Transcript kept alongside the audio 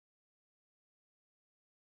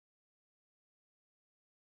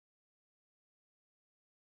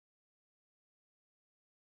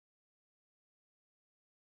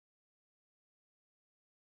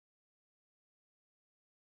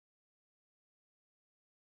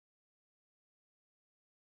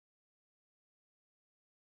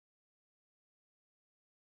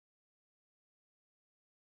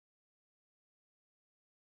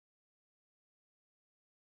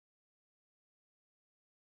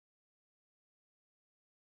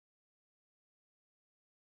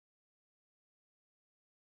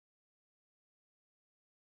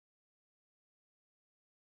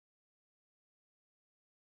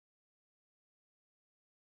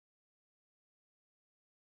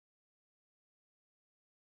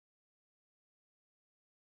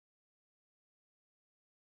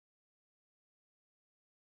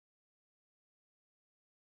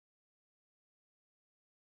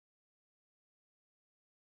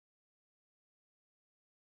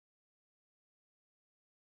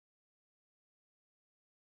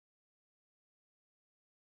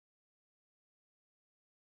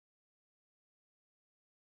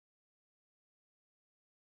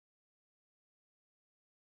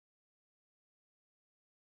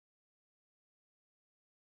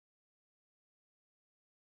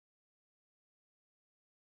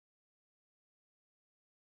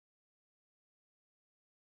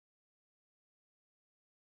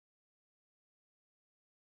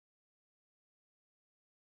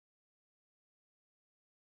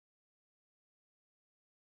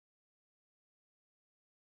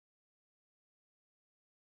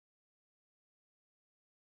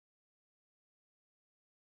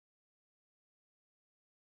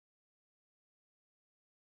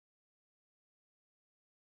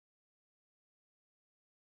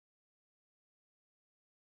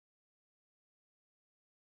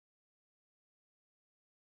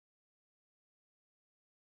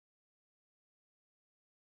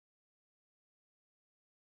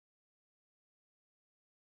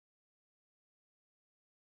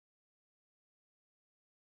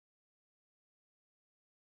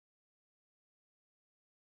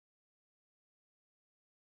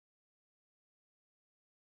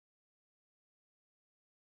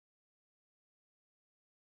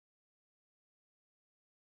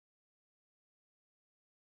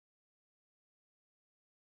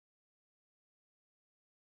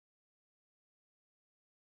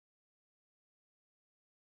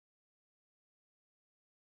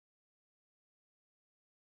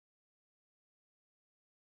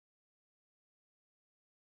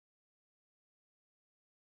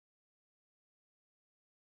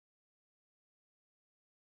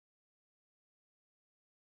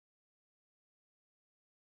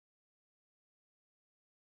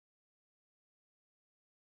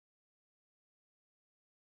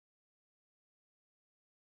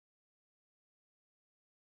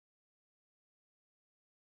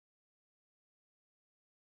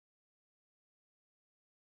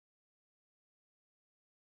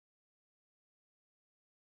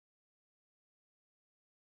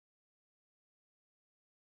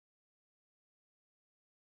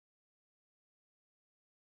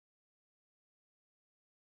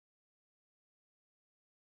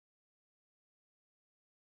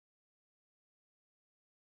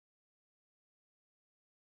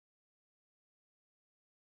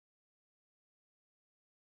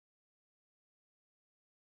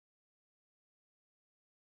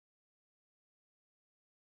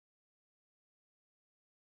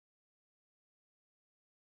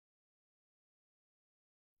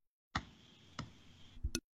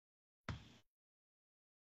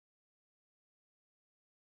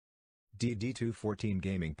DD214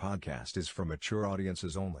 Gaming Podcast is for mature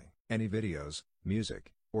audiences only. Any videos,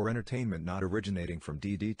 music, or entertainment not originating from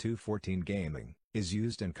DD214 Gaming is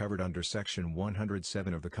used and covered under Section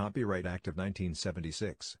 107 of the Copyright Act of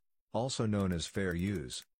 1976, also known as fair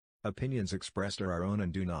use. Opinions expressed are our own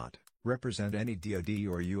and do not represent any DoD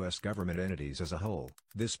or U.S. government entities as a whole.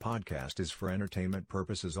 This podcast is for entertainment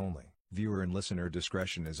purposes only. Viewer and listener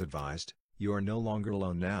discretion is advised. You are no longer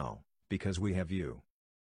alone now, because we have you.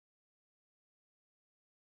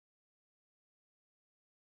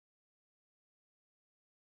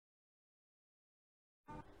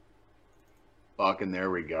 Fucking there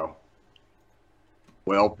we go.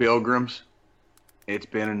 Well, pilgrims, it's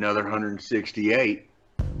been another 168.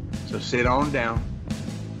 So sit on down,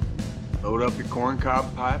 load up your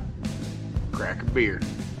corncob pipe, crack a beer.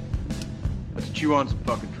 Let's chew on some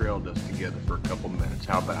fucking trail dust together for a couple minutes.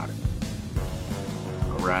 How about it?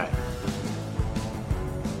 All right.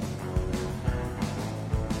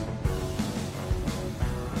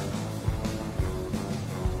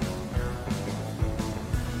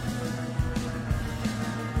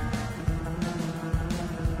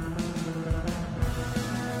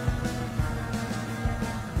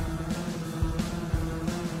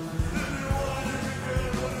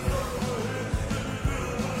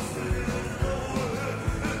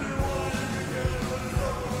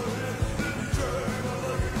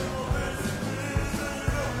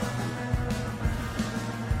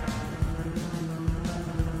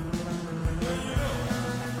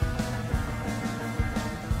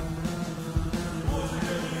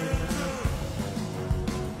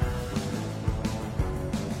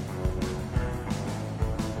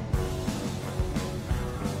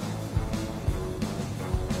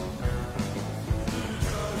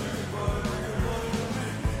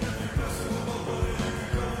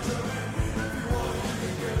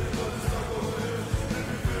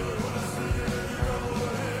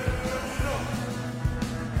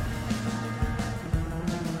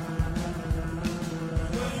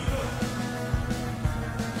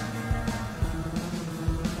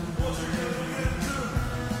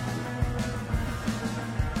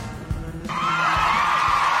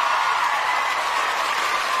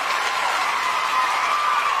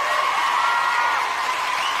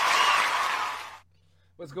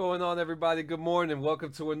 What's going on, everybody? Good morning.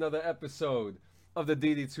 Welcome to another episode of the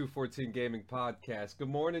DD214 Gaming Podcast. Good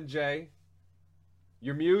morning, Jay.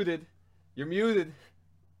 You're muted. You're muted.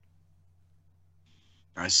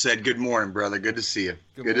 I said good morning, brother. Good to see you.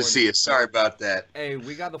 Good to morning. see you. Sorry about that. Hey,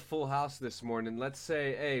 we got a full house this morning. Let's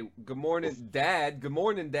say, hey, good morning, Dad. Good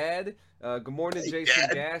morning, Dad. Good morning, Hey, Jason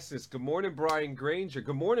Dad. Gassis. Good morning, Brian Granger.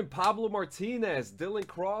 Good morning, Pablo Martinez. Dylan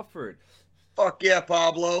Crawford. Fuck yeah,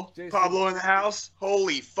 Pablo. Jason. Pablo in the house.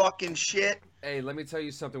 Holy fucking shit. Hey, let me tell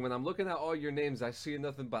you something. When I'm looking at all your names, I see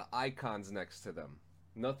nothing but icons next to them.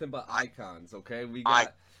 Nothing but icons, okay?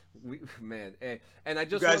 Man, hey, and I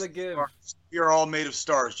just You want guys to give... are- You're all made of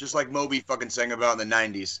stars, just like Moby fucking sang about in the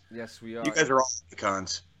 90s. Yes, we are. You guys are all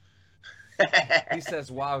icons. He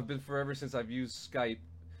says, wow, I've been forever since I've used Skype,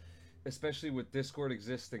 especially with Discord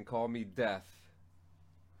existing. Call me Death.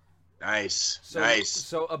 Nice. So, nice.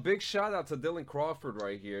 So a big shout out to Dylan Crawford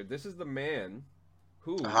right here. This is the man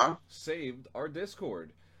who saved our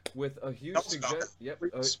Discord with a huge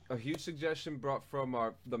a huge suggestion brought from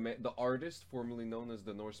the artist formerly known as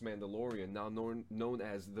the Norse Mandalorian, now known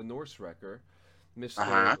as the Norse Wrecker,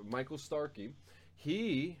 Mr. Michael Starkey.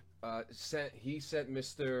 He sent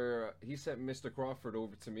Mr. Crawford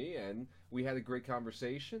over to me, and we had a great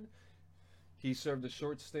conversation. He served a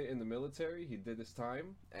short stint in the military. He did his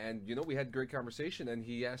time, and we had a great conversation. And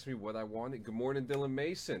he asked me what I wanted. Good morning, Dylan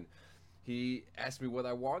Mason. He asked me what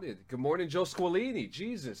I wanted. Good morning, Joe Squilini.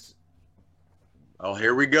 Jesus. Oh,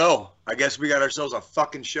 here we go. I guess we got ourselves a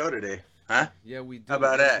fucking show today, huh? Yeah, we do. How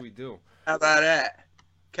about yes, that? We do. How about that?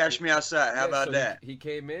 Catch me outside. How about so that? He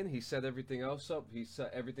came in. He set everything else up. He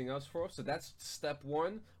set everything else for us. So that's step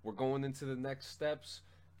one. We're going into the next steps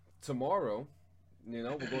tomorrow. We're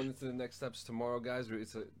going into the next steps tomorrow, guys.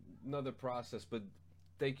 It's another process, but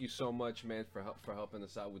thank you so much, man, for helping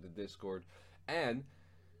us out with the Discord. And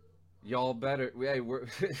y'all better, hey, we're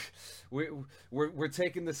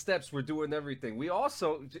taking the steps. We're doing everything. We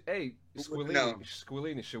also, hey,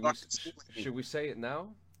 Squilini, should we say it now?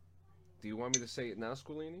 Do you want me to say it now,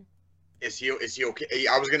 Squilini? Is he okay?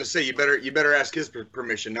 I was gonna say you better ask his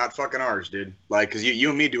permission, not fucking ours, dude. Like, cause you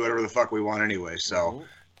and me do whatever the fuck we want anyway. So.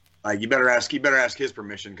 You better ask his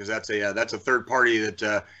permission, because that's a third party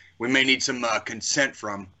that we may need some consent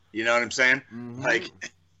from. You know what I'm saying? Mm-hmm. Like,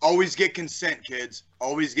 always get consent, kids.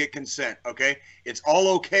 Always get consent. Okay, it's all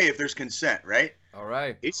okay if there's consent, right? All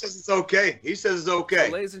right. He says it's okay. So,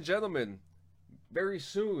 ladies and gentlemen, very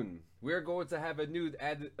soon we're going to have a new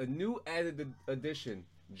added addition.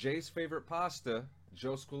 Jay's favorite pasta,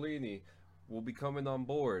 Joe Squilini, will be coming on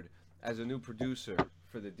board as a new producer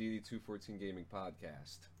for the DD214 Gaming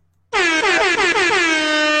Podcast.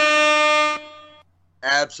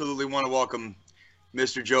 Absolutely want to welcome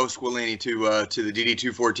Mr. Joe Squilini to the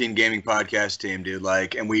DD214 Gaming Podcast team, dude.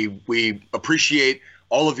 Like, and we appreciate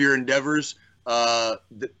all of your endeavors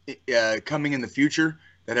coming in the future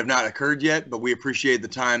that have not occurred yet, but we appreciate the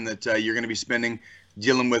time that you're going to be spending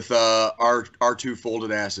dealing with our two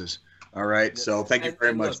folded asses. All right, so thank you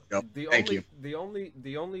very much, Joe. Thank you. The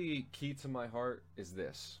only key to my heart is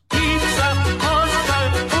this. I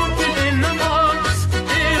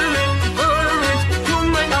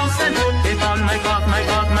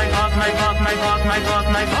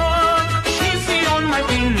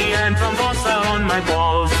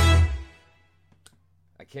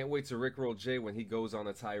can't wait to rickroll Jay when he goes on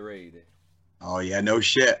a tirade. Oh yeah, no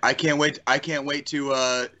shit. I can't wait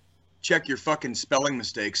to check your fucking spelling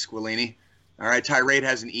mistakes, Squilini. All right, tirade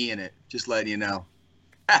has an E in it. Just letting you know.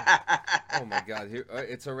 Oh my God, here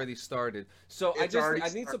it's already started. So I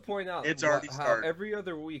need to point out how every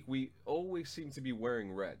other week we always seem to be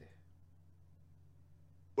wearing red.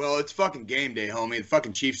 Well, it's fucking game day, homie. The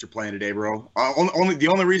fucking Chiefs are playing today, bro. The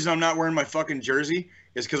only reason I'm not wearing my fucking jersey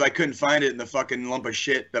is because I couldn't find it in the fucking lump of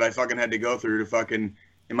shit that I fucking had to go through to fucking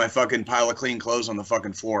in my fucking pile of clean clothes on the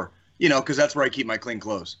fucking floor. You know, because that's where I keep my clean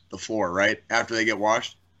clothes, the floor, right? After they get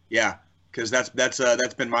washed. Yeah, because that's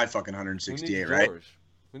been my fucking 168, right?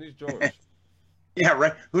 Who needs George? Yeah,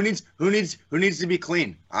 right. Who needs to be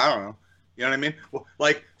clean? I don't know. You know what I mean? Well,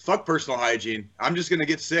 like, fuck personal hygiene. I'm just gonna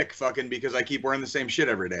get sick fucking because I keep wearing the same shit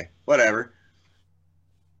every day. Whatever.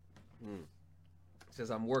 Says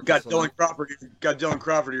I'm working. Got Dylan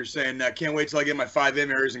Crawford here saying, can't wait till I get my 5M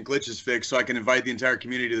errors and glitches fixed so I can invite the entire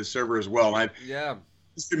community to the server as well. Yeah.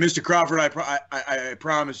 Mr. Crawford, I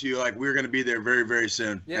promise you, like, we're gonna be there very, very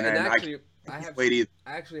soon. Yeah, and actually, I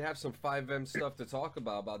actually have some 5M stuff to talk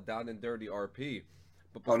about Down and Dirty RP.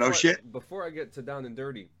 But no shit. Before I get to Down and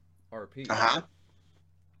Dirty RP,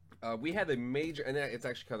 we had a major, and it's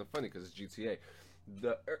actually kind of funny because it's GTA.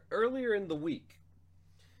 Earlier in the week,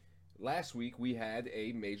 last week we had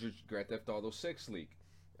a major Grand Theft Auto 6 leak.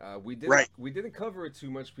 We didn't cover it too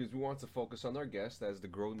much because we wanted to focus on our guest, as the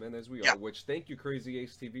grown men as we are. Which thank you, Crazy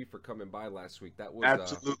Ace TV, for coming by last week. That was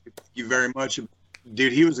absolutely. Thank you very much,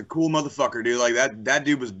 dude. He was a cool motherfucker, dude. Like that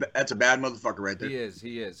dude that's a bad motherfucker right there.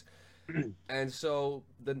 He is. And so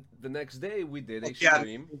the next day we did a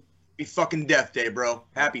stream. Happy fucking Death Day, bro.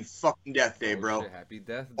 Happy fucking Death Day, bro. Shit, happy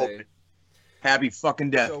Death Day. Happy fucking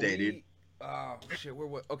Death Day, dude. Oh shit,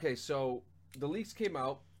 okay, so the leaks came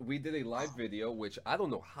out. We did a live video, which I don't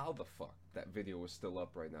know how the fuck that video was still up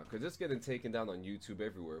right now, because it's getting taken down on YouTube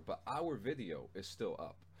everywhere, but our video is still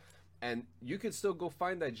up. And you can still go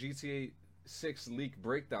find that GTA 6 leak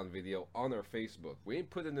breakdown video on our Facebook. We ain't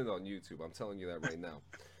putting it on YouTube, I'm telling you that right now.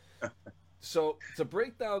 So to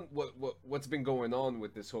break down what's been going on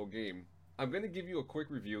with this whole game, I'm gonna give you a quick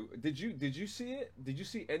review. Did you see it? Did you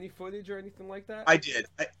see any footage or anything like that? I did.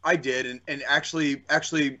 I did, and actually,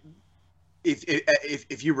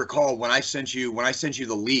 if you recall, when I sent you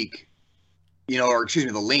the leak, or excuse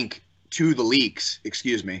me, the link to the leaks,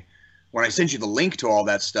 excuse me, when I sent you the link to all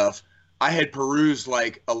that stuff, I had perused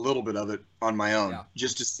like a little bit of it on my own,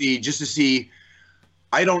 just to see.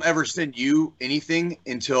 I don't ever send you anything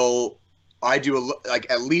until I do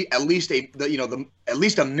at least a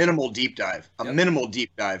minimal deep dive, minimal deep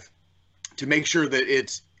dive, to make sure that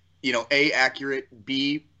it's A, accurate,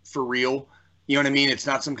 B, for real. You know what I mean? It's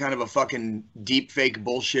not some kind of a fucking deep fake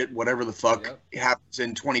bullshit, whatever the fuck happens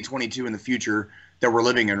in 2022 in the future that we're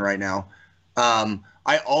living in right now.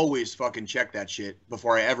 I always fucking check that shit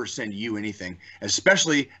before I ever send you anything,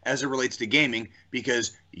 especially as it relates to gaming,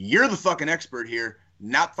 because you're the fucking expert here,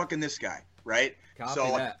 not fucking this guy, right? Copy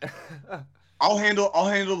that. I'll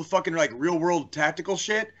handle the fucking like real world tactical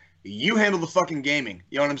shit. You handle the fucking gaming.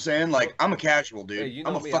 You know what I'm saying? Like, I'm a casual dude. Hey, you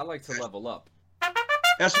know me, I like to level up.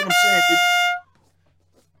 That's what I'm saying, dude.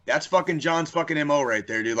 That's fucking John's fucking MO right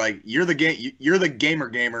there, dude. Like, you're the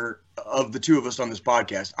gamer of the two of us on this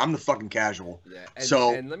podcast. I'm the fucking casual. Yeah.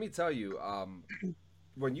 And let me tell you,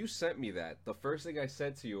 when you sent me that, the first thing I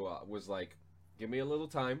said to you was like, give me a little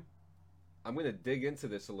time. I'm gonna dig into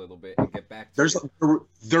this a little bit and get back to you.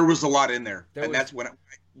 There was a lot in there, that's when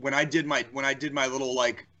I did my little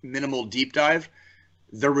like minimal deep dive.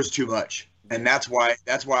 There was too much. And that's why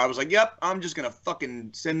I was like, yep, I'm just gonna fucking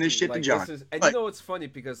send this shit to John. You know, it's funny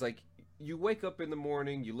because like you wake up in the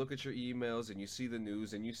morning, you look at your emails, and you see the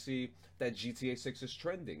news, and you see that GTA 6 is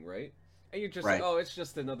trending, right? And you're just like, oh, it's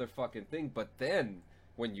just another fucking thing. But then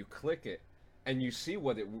when you click it and you see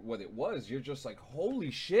what it was, you're just like,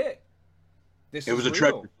 holy shit! It was a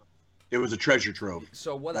treasure. It was a treasure trove.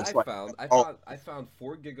 So what I found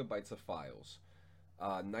 4 gigabytes of files,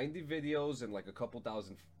 90 videos, and like a couple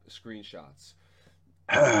thousand screenshots.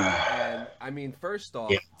 And I mean, first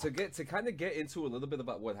off, to kind of get into a little bit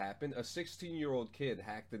about what happened, a 16-year-old kid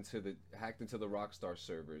hacked into the Rockstar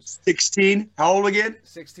servers. 16? How old again?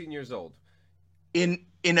 16 years old. In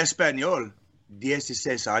español,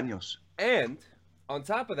 16 años. And on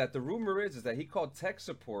top of that, the rumor is that he called tech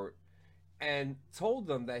support and told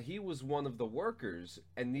them that he was one of the workers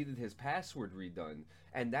and needed his password redone,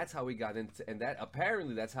 and that's how he got into, and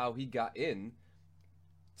that's how he got in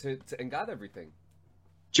to and got everything.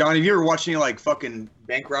 John, have you ever watched any like fucking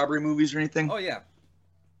bank robbery movies or anything? Oh yeah.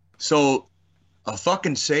 So, a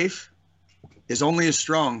fucking safe is only as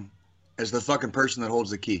strong as the fucking person that holds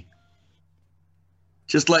the key.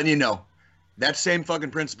 Just letting you know. That same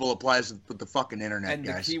fucking principle applies with the fucking internet, and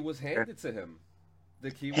guys. And the key was handed to him.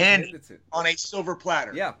 The key was handed to him. On a silver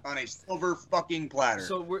platter. Yeah. On a silver fucking platter.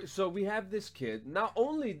 So we have this kid. Not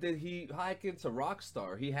only did he hack into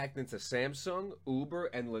Rockstar, he hacked into Samsung, Uber,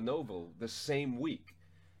 and Lenovo the same week.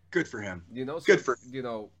 Good for him. You know, good for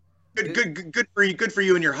good for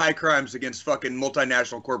you and your high crimes against fucking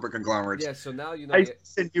multinational corporate conglomerates. Yeah. So now you know. I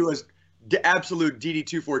send you as absolute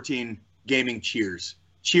DD214 gaming cheers.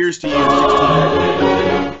 Cheers to you.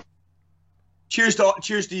 Cheers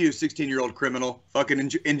to you, 16-year-old criminal. Fucking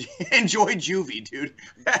enjoy juvie, dude.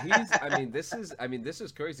 This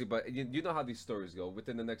is crazy, but you know how these stories go.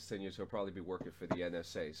 Within the next 10 years, he'll probably be working for the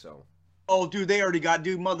NSA. So. Oh, dude, they already got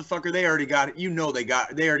it. You know they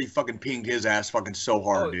already fucking pinged his ass fucking so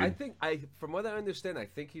hard, dude. From what I understand, I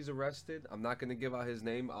think he's arrested. I'm not going to give out his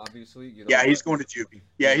name, obviously. You know, yeah, he's going to juvie.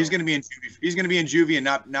 Yeah, he's going to be in juvie. He's going to be in juvie and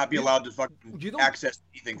not be allowed to fucking access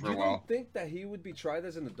anything for a while. You don't think that he would be tried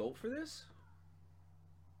as an adult for this?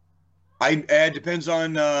 It depends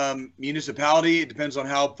on municipality. It depends on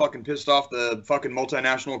how fucking pissed off the fucking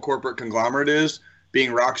multinational corporate conglomerate is,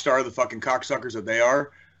 being Rockstar, the fucking cocksuckers that they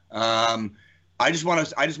are. I just want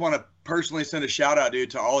to personally send a shout out,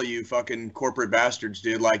 dude, to all of you fucking corporate bastards,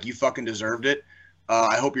 dude. Like, you fucking deserved it.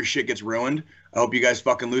 I hope your shit gets ruined. I hope you guys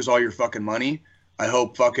fucking lose all your fucking money. I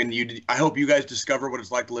hope you guys discover what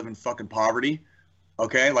it's like to live in fucking poverty.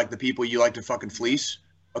 Okay, like the people you like to fucking fleece.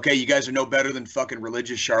 Okay, you guys are no better than fucking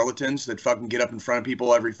religious charlatans that fucking get up in front of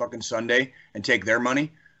people every fucking Sunday and take their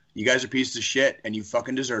money. You guys are pieces of shit, and you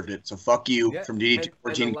fucking deserved it. So fuck you from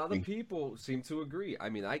DD214. And a lot of people seem to agree. I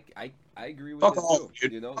mean, I agree with this too.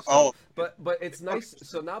 Dude. You know, so, but it's nice.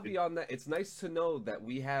 So now beyond that, it's nice to know that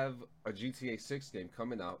we have a GTA 6 game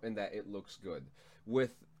coming out and that it looks good.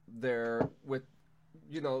 They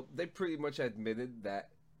pretty much admitted that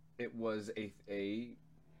it was a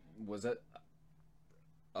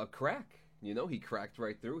crack. You know, he cracked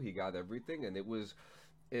right through. He got everything, and it was.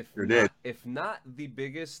 If not the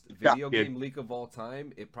biggest video game leak of all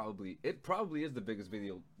time, it probably is the biggest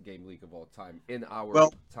video game leak of all time in our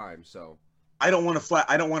time. So I don't want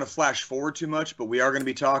to flash forward too much, but we are going to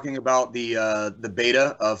be talking about the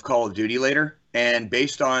beta of Call of Duty later. And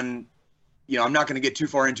based on, I'm not going to get too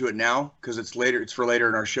far into it now because it's for later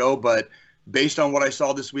in our show. But based on what I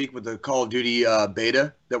saw this week with the Call of Duty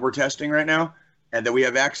beta that we're testing right now and that we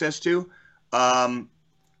have access to.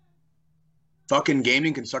 Fucking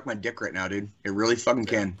gaming can suck my dick right now, dude. It really fucking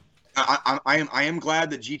can. I am glad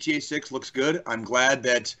that GTA 6 looks good. I'm glad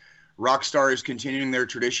that Rockstar is continuing their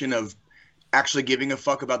tradition of actually giving a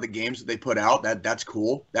fuck about the games that they put out. That's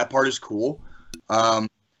cool. That part is cool.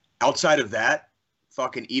 Outside of that,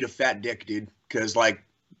 fucking eat a fat dick, dude. Because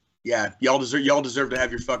y'all deserve to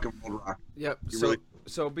have your fucking world rock. Yep.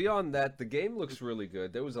 So beyond that, the game looks really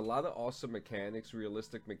good. There was a lot of awesome mechanics,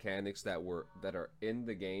 realistic mechanics that are in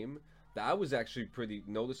the game. That I was actually pretty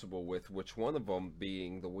noticeable with, which one of them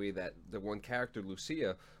being the way that the one character,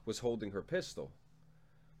 Lucia, was holding her pistol.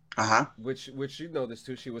 Uh-huh. Which you noticed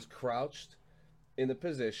too. She was crouched in a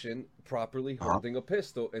position properly holding a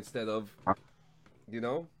pistol instead of,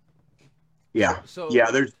 Yeah. So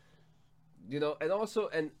there's...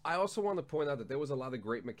 and I also want to point out that there was a lot of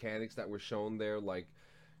great mechanics that were shown there, like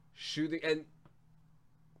shooting and...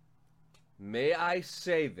 May I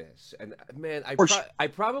say this? And man, I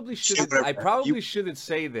probably shouldn't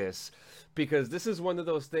say this because this is one of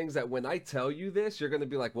those things that when I tell you this, you're gonna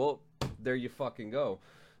be like, well, there you fucking go.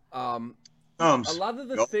 A lot of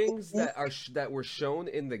the things that were shown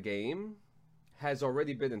in the game has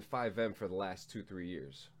already been in FiveM for the last 2-3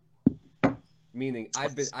 years. Meaning,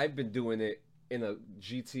 I've been doing it in a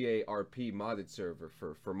GTA RP modded server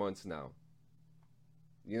for months now.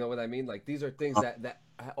 You know what I mean? Like, these are things that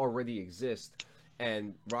already exist,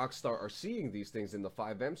 and Rockstar are seeing these things in the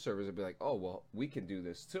FiveM servers and be like, oh, well, we can do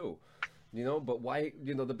this too. You know, but why,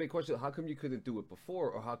 you know, the big question, how come you couldn't do it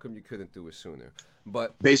before, or how come you couldn't do it sooner?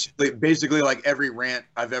 But basically like every rant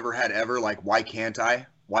I've ever had like, why can't I?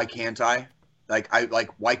 Why can't I?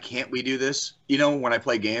 Why can't we do this? You know, when I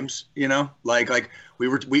play games, you know, like we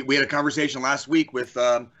had a conversation last week with,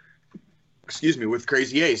 with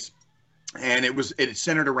Crazy Ace, and it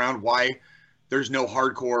centered around why there's no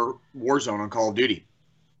hardcore Warzone on Call of Duty.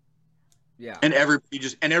 Yeah. And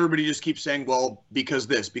everybody just keeps saying, well, because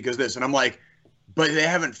this, and I'm like, but they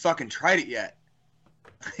haven't fucking tried it yet.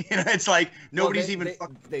 You know, it's like nobody's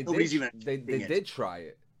They did try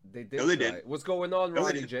it. They did. No, they try did. it. What's going on,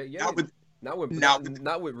 Ronnie J? Yeah. Not with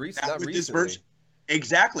this version.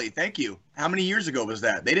 Exactly. Thank you. How many years ago was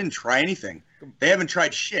that? They didn't try anything. They haven't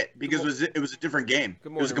tried shit because it was a different game.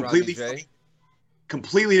 Good morning, it was a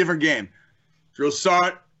completely different game. Drill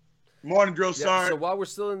Sergeant. Morning, Drill Sergeant. So while we're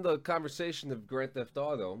still in the conversation of Grand Theft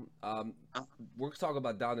Auto, we're talking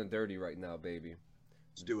about Down and Dirty right now, baby.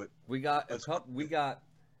 Let's do it. We got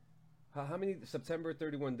how many? September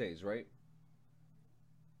 31 days, right?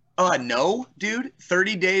 No, dude.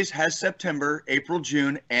 30 days has September, April,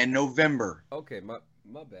 June, and November. Okay, my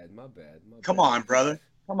bad. Come on, brother.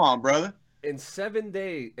 In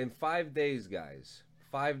 5 days, guys.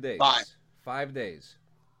 5 days. 5 days.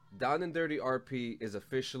 Down and Dirty RP is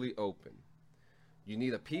officially open. You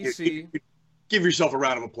need a PC. Give yourself a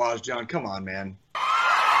round of applause, John. Come on, man.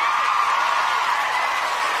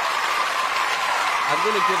 I'm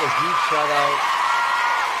going to give a huge shout out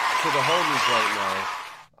to the homies right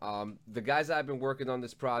now. The guys I've been working on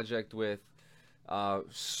this project with,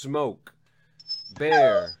 Smoke,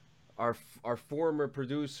 Bear, our former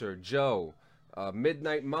producer, Joe,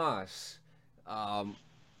 Midnight Moss.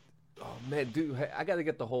 Oh man, dude, I got to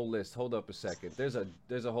get the whole list. Hold up a second. There's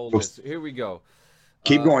a whole list. Here we go.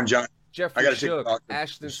 Keep going, John. Jeffrey Shook,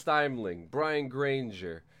 Ashton Steimling, Brian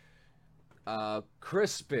Granger,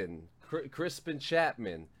 Crispin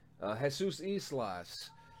Chapman, Jesus Islas,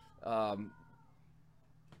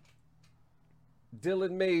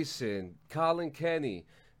 Dylan Mason, Colin Kenny.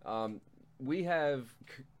 We have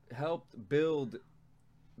helped build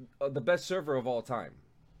the best server of all time.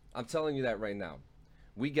 I'm telling you that right now.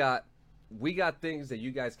 We got things that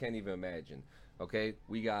you guys can't even imagine. Okay,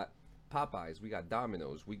 we got Popeyes, we got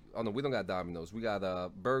Domino's. We don't got Domino's. We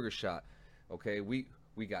got Burger Shot. Okay, we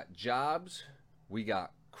got jobs. We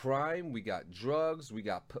got crime. We got drugs. We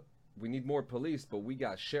need more police, but we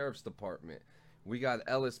got sheriff's department. We got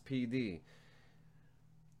LSPD.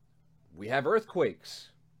 We have earthquakes.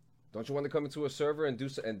 Don't you want to come into a server and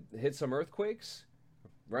hit some earthquakes?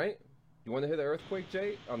 Right? You want to hit an earthquake,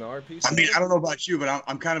 Jay, on the RP? I mean, I don't know about you, but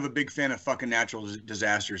I'm kind of a big fan of fucking natural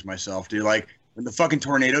disasters myself, dude. Like, when the fucking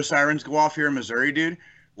tornado sirens go off here in Missouri, dude,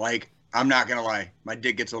 like, I'm not going to lie. My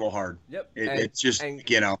dick gets a little hard. Yep. It's just,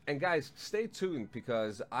 you know. And, guys, stay tuned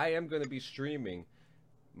because I am going to be streaming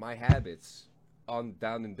my habits on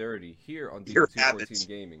Down and Dirty here on DD214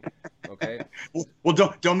 Gaming. Okay? Well,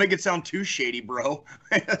 don't make it sound too shady, bro.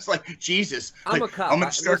 It's like, Jesus. I'm a cop. I'm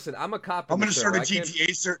a cop. I'm going to start a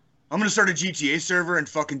GTA server. I'm going to start a GTA server and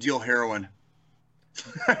fucking deal heroin.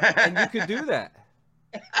 And you could do that.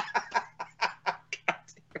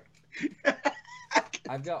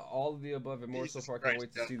 I've got all of the above and more so far. I can't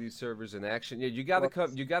wait to see these servers in action. Yeah, you gotta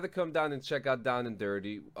come down and check out Down and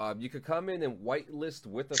Dirty. You could come in and whitelist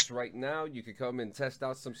with us right now. You could come and test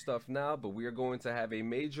out some stuff now, but we are going to have a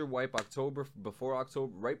major wipe right before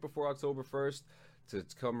October 1st to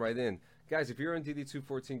come right in. Guys, if you're on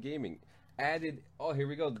DD214 Gaming, here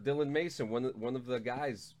we go, Dylan Mason, one of the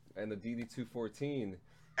guys in the DD214.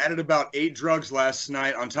 Added about 8 drugs last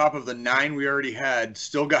night on top of the 9 we already had.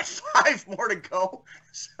 Still got 5 more to go.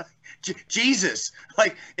 Jesus,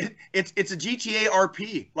 like it's a GTA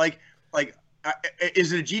RP. Like,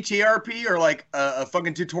 is it a GTA RP or like a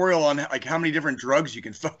fucking tutorial on like how many different drugs you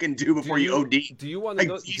can fucking do before you OD? Do you want to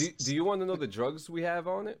know? Do you want to know the drugs we have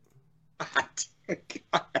on it?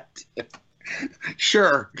 God.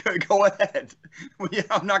 Sure, go ahead. Yeah,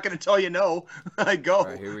 I'm not going to tell you no. Go. All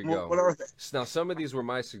right, here we go. What are they? Now, some of these were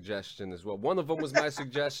my suggestion as well. One of them was my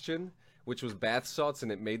suggestion, which was bath salts,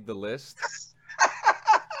 and it made the list.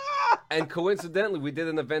 And coincidentally, we did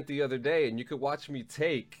an event the other day, and you could watch me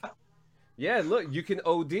take. Yeah, look, you can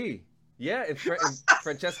OD. Yeah, and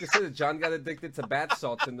Francesca said that John got addicted to bath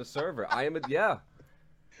salts in the server. Yeah.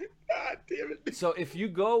 God damn it. So if you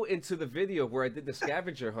go into the video where I did the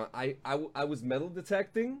scavenger hunt, I was metal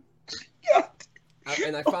detecting. God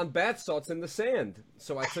And I found bath salts in the sand,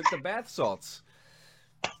 so I took the bath salts.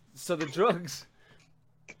 So the drugs.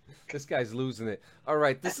 This guy's losing it. All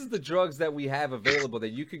right, this is the drugs that we have available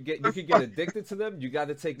that you could get. You could get addicted to them. You got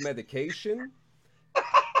to take medication.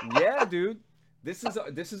 Yeah, dude. This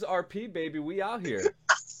is RP, baby. We out here.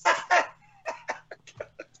 I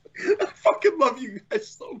fucking love you guys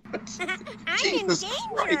so much. I'm in danger. This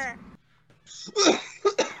is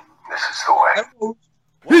the way.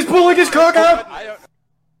 He's pulling his cock out.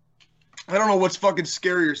 I don't know what's fucking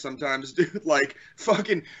scarier sometimes, dude. Like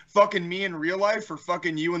fucking me in real life, or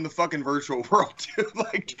fucking you in the fucking virtual world, dude.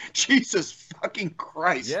 Like Jesus fucking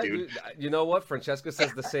Christ, yeah, dude. You know what? Francesca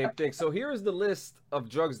says the same thing. So here is the list of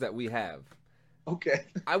drugs that we have. Okay.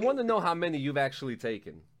 I want to know how many you've actually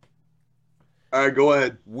taken. All right, go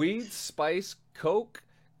ahead. Weed, spice, coke,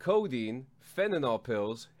 codeine, fentanyl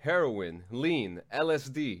pills, heroin, lean,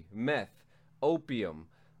 LSD, meth, opium,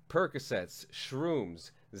 Percocets,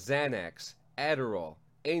 shrooms, Xanax, Adderall,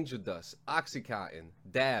 angel dust, Oxycontin,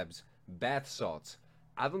 dabs, bath salts.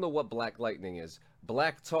 I don't know what black lightning is.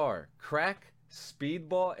 Black tar, crack,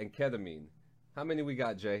 speedball, and ketamine. How many we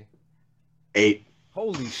got, Jay? 8.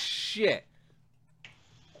 Holy shit.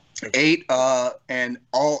 8, and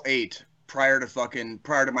all 8 prior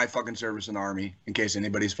to my fucking service in the Army, in case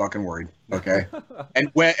anybody's fucking worried. Okay. and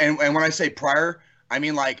when I say prior, I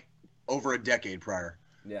mean like over a decade prior.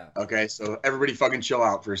 Yeah. Okay, so everybody fucking chill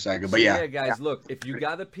out for a second. But so yeah. Guys, look, if you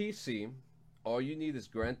got a PC, all you need is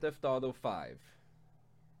Grand Theft Auto 5.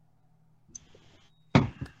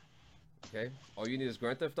 Okay? All you need is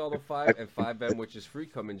Grand Theft Auto 5 and 5M, which is free.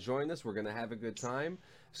 Come and join us. We're going to have a good time.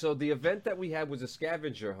 So the event that we had was a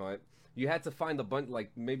scavenger hunt. You had to find a bunch,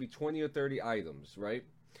 like maybe 20 or 30 items, right?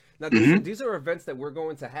 Now, these are events that we're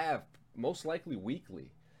going to have most likely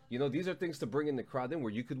weekly. You know, these are things to bring in the crowd in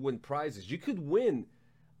where you could win prizes. You could win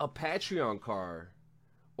a Patreon car,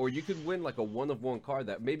 or you could win like a one-of-one car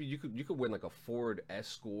that maybe you could win like a Ford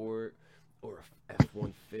Escort or a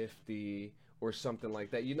F-150 or something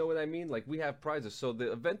like that. You know what I mean? Like, we have prizes. So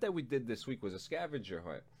the event that we did this week was a scavenger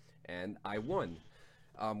hunt, and I won.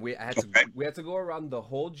 We had to go around the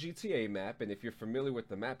whole GTA map, and if you're familiar with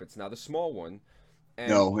the map, it's not a small one. And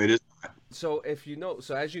no, it is not. So as you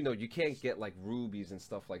know, you can't get like rubies and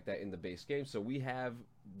stuff like that in the base game. So we have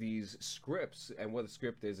these scripts, and what a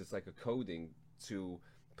script is, it's like a coding to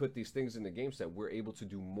put these things in the game so that we're able to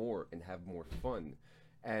do more and have more fun.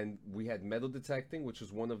 And we had metal detecting, which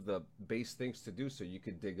was one of the base things to do, so you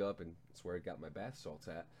could dig up, and that's where I got my bath salts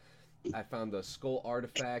at. I found a skull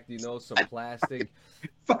artifact, you know, some plastic.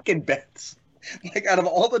 Fucking bets. Like, out of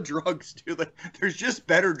all the drugs, dude, like, there's just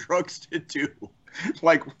better drugs to do.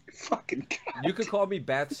 Like, fucking God. You could call me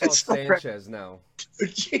Bath Salt Sanchez now.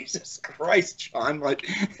 Jesus Christ, John. Like,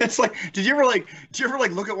 it's like, did you ever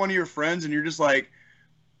look at one of your friends and you're just like,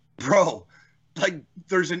 bro, like,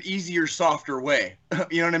 there's an easier, softer way.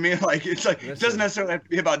 You know what I mean? Like, it's like, It doesn't necessarily have to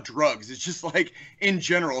be about drugs. It's just like, in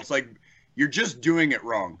general, it's like, you're just doing it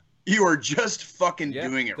wrong. You are just fucking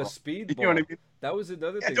doing it wrong. The speedball. You know what I mean? That was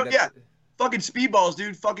another thing. Fucking speedballs,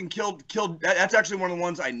 dude. Fucking killed. That's actually one of the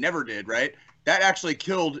ones I never did, right? That actually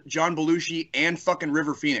killed John Belushi and fucking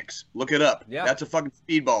River Phoenix. Look it up. Yeah. That's a fucking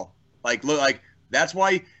speedball. Like, look, like, that's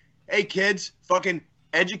why, hey, kids, fucking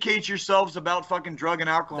educate yourselves about fucking drug and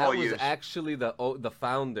alcohol use. That was actually the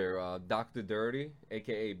founder, Dr. Dirty,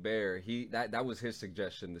 a.k.a. Bear. That was his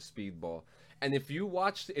suggestion, the speedball. And if you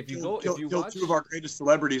watch, killed 2 of our greatest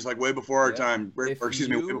celebrities, like, way before our time.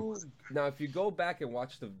 Now, if you go back and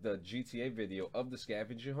watch the GTA video of the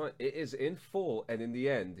scavenger hunt, it is in full, and in the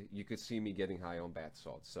end, you could see me getting high on bath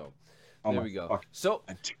salts. So, there we go. So, all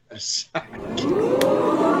right,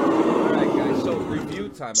 guys. So, review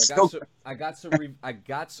time. I got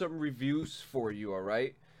some reviews for you. All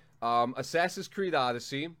right. Assassin's Creed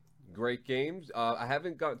Odyssey. Great games. I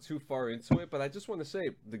haven't gotten too far into it, but I just want to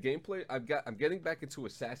say the gameplay. I'm getting back into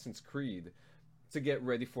Assassin's Creed to get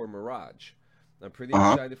ready for Mirage. I'm pretty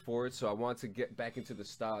excited for it, so I want to get back into the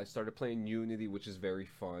style. I started playing Unity, which is very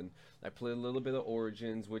fun. I played a little bit of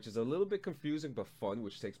Origins, which is a little bit confusing but fun,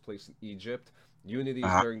 which takes place in Egypt. Unity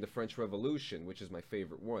is during the French Revolution, which is my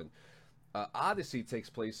favorite one. Odyssey takes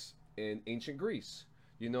place in ancient Greece.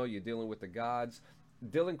 You know, you're dealing with the gods.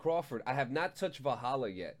 Dylan Crawford, I have not touched Valhalla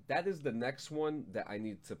yet. That is the next one that I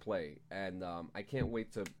need to play, and I can't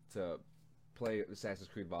wait to play Assassin's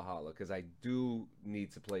Creed Valhalla because I do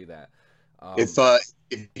need to play that. If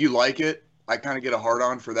you like it, I kind of get a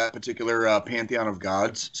hard-on for that particular pantheon of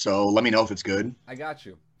gods, so let me know if it's good. I got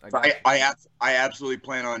you. I absolutely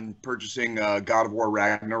plan on purchasing God of War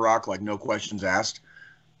Ragnarok, like, no questions asked,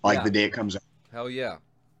 like, the day it comes out. Hell yeah.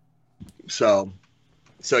 So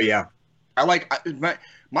yeah.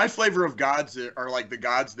 My flavor of gods are like the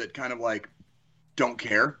gods that kind of like don't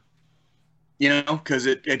care, you know, because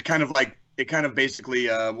it kind of basically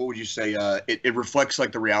what would you say, it reflects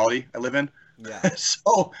like the reality I live in. Yeah.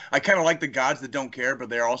 So I kind of like the gods that don't care, but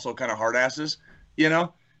they're also kind of hard asses, you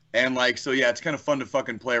know. And like, so yeah, it's kind of fun to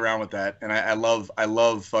fucking play around with that. And I love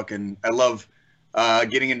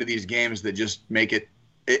getting into these games that just make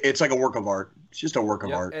it's like a work of art. It's just a work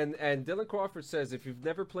of art. And Dylan Crawford says, if you've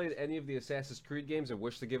never played any of the Assassin's Creed games and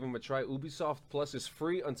wish to give them a try, Ubisoft Plus is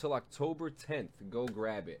free until October 10th. Go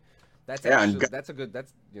grab it. That's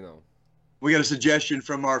you know. We got a suggestion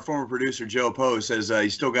from our former producer Joe Poe. Says you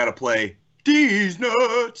still got to play These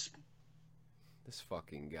Nuts. This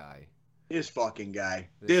fucking guy. This fucking guy.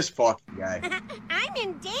 This fucking guy. I'm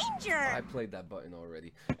in danger. I played that button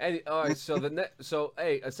already. And all right, so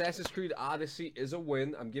hey, Assassin's Creed Odyssey is a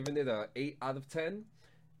win. I'm giving it a 8 out of 10.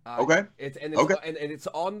 Okay. And it's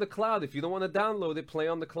on the cloud. If you don't want to download it, play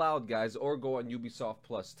on the cloud, guys, or go on Ubisoft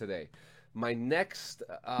Plus today. My next.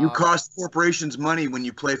 You cost corporations money when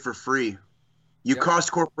you play for free. You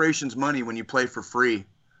cost corporations money when you play for free.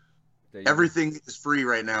 Everything is free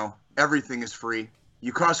right now. Everything is free.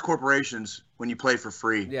 You cost corporations when you play for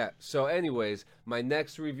free. Yeah, so anyways, my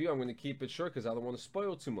next review, I'm going to keep it short because I don't want to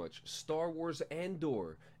spoil too much. Star Wars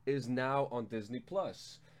Andor is now on Disney+.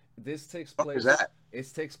 This takes place... What is that?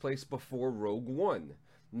 It takes place before Rogue One.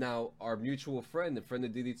 Now, our mutual friend, the friend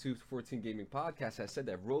of DD214 Gaming Podcast, has said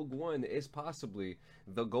that Rogue One is possibly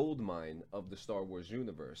the gold mine of the Star Wars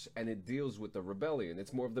universe, and it deals with the rebellion.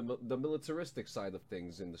 It's more of the militaristic side of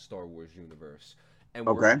things in the Star Wars universe. And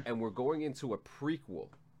we're going into a prequel.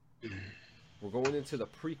 We're going into the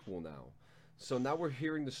prequel now. So now we're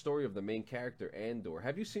hearing the story of the main character, Andor.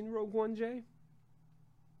 Have you seen Rogue One, Jay?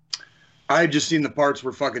 I've just seen the parts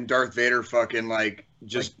where fucking Darth Vader fucking like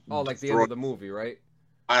just... Like the end of the movie, right?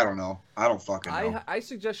 I don't know. I don't fucking know. I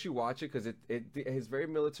suggest you watch it because it is very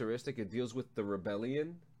militaristic. It deals with the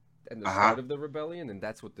rebellion and the start of the rebellion, and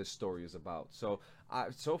that's what this story is about. So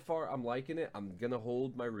so far, I'm liking it. I'm going to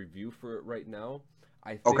hold my review for it right now.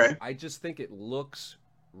 I just think it looks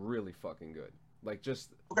really fucking good. Like,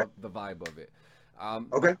 just the vibe of it.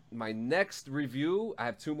 My next review, I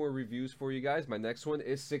have 2 more reviews for you guys. My next one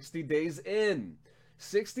is 60 Days In.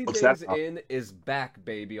 60 Days In is back,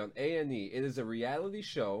 baby, on A&E. It is a reality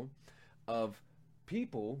show of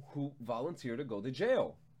people who volunteer to go to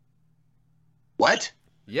jail. What?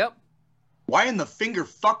 Yep. Why in the finger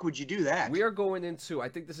fuck would you do that? We are going into, I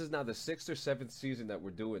think this is now the 6th or 7th season that we're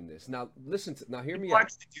doing this. Now, hear me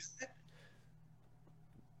out.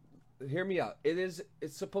 Hear me out.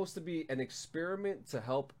 It's supposed to be an experiment to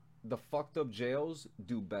help the fucked up jails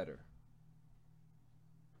do better.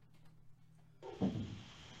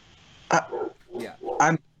 Yeah.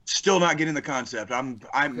 I'm still not getting the concept.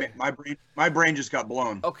 My brain just got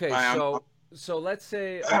blown. Okay, so let's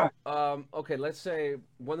say let's say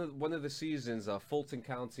one of the seasons, Fulton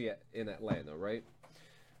County in Atlanta, right?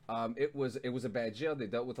 It was a bad jail. They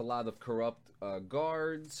dealt with a lot of corrupt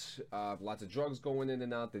guards, lots of drugs going in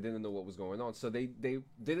and out. They didn't know what was going on, so they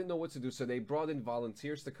didn't know what to do. So they brought in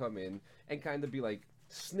volunteers to come in and kind of be like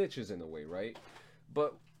snitches in a way, right?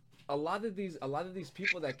 But a lot of these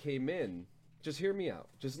people that came in, just hear me out.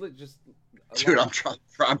 Dude,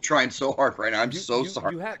 I'm trying so hard right now. I'm so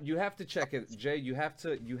sorry. You have to check it, Jay. You have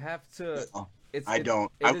to.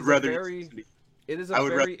 I would rather. It is a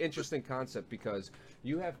very interesting concept because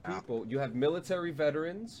you have people, you have military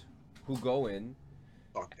veterans who go in,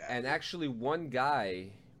 and actually one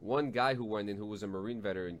guy who went in who was a Marine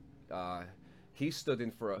veteran, he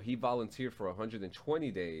volunteered for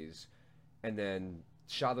 120 days, and then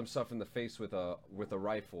shot himself in the face with a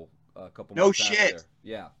rifle a couple months after. No shit.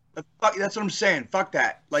 Yeah. That's what I'm saying. Fuck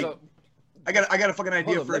that. Like, so, I got a fucking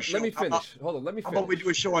idea for a show. Let me finish. Hold on, let me finish. How about we do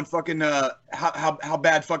a show on fucking how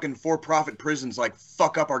bad fucking for-profit prisons like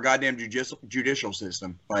fuck up our goddamn judicial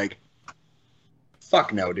system? Like,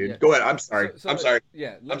 fuck no, dude. Yeah. Go ahead. I'm sorry. I'm sorry.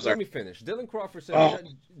 Yeah, let me finish. Dylan Crawford says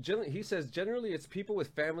he says generally it's people with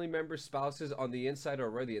family members, spouses on the inside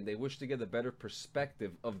already, and they wish to get a better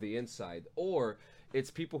perspective of the inside, or it's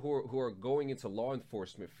people who are going into law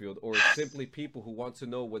enforcement field, or it's simply people who want to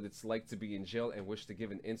know what it's like to be in jail and wish to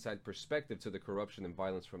give an inside perspective to the corruption and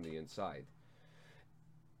violence from the inside.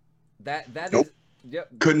 That nope. is yep.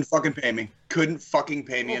 Couldn't fucking pay me. Couldn't fucking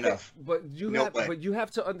pay me enough. But you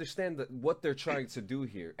have to understand that what they're trying to do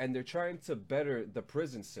here, and they're trying to better the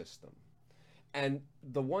prison system. And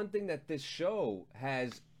the one thing that this show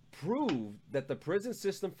has proved that the prison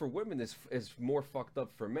system for women is more fucked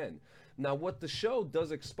up for men. Now, what the show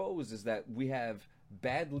does expose is that we have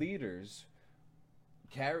bad leaders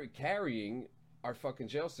carrying our fucking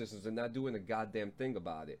jail systems and not doing a goddamn thing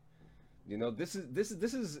about it. You know, this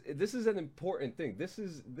is an important thing. This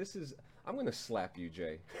is I'm gonna slap you,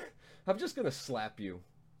 Jay. I'm just gonna slap you.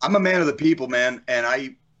 I'm a man of the people, man, and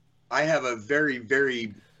I have a very,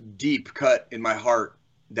 very deep cut in my heart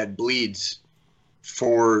that bleeds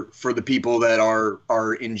for the people that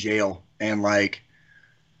are in jail, and like,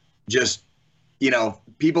 just, you know,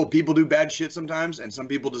 people do bad shit sometimes, and some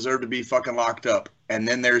people deserve to be fucking locked up. And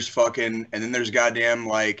then there's goddamn,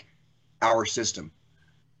 like, our system.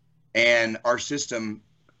 And our system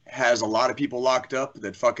has a lot of people locked up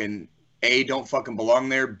that fucking A, don't fucking belong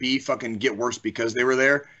there, B, fucking get worse because they were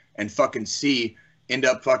there, and fucking C, end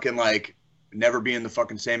up fucking like never being the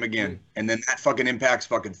fucking same again. And then that fucking impacts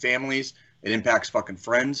fucking families. It impacts fucking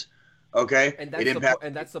friends. Okay, and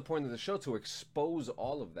that's the point of the show, to expose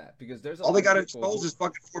all of that, because there's all they got to expose is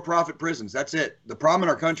fucking for-profit prisons. That's it. The problem in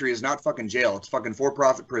our country is not fucking jail; it's fucking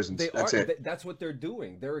for-profit prisons. That's it. That's what they're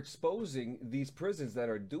doing. They're exposing these prisons that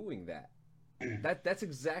are doing that. That's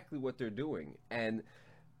exactly what they're doing, and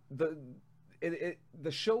the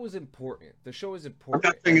show is important. The show is important. I'm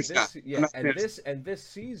not saying it's not. Yeah, and this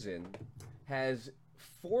season has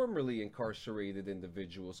formerly incarcerated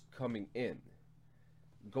individuals coming in,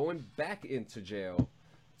 going back into jail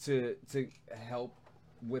to help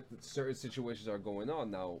with certain situations that are going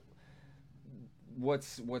on. Now,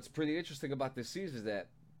 what's pretty interesting about this season is that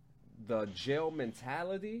the jail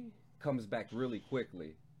mentality comes back really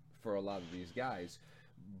quickly for a lot of these guys.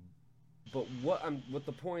 But what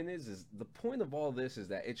the point is the point of all this is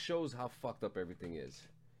that it shows how fucked up everything is.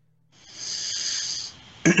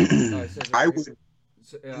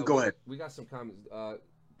 Go ahead. We got some comments.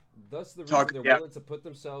 Thus, the reason they're willing to put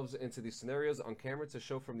themselves into these scenarios on camera to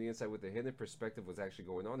show from the inside what the hidden perspective was actually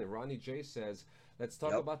going on. And Ronnie J says, let's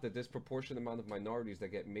talk about the disproportionate amount of minorities that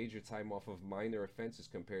get major time off of minor offenses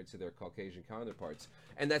compared to their Caucasian counterparts.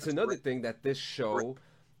 And that's another thing that this show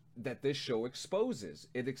exposes.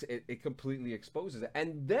 It completely exposes it.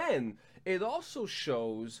 And then it also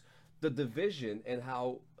shows the division and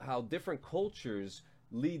how different cultures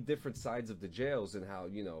lead different sides of the jails, and how,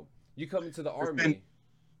 you know, you come into the army.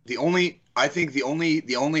 The only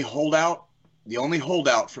holdout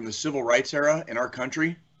from the civil rights era in our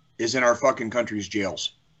country is in our fucking country's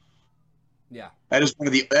jails. Yeah. That is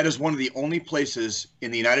one of the only places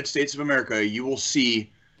in the United States of America you will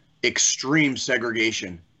see extreme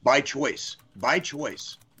segregation by choice. By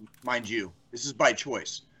choice, mind you. This is by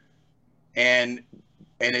choice. And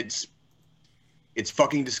it's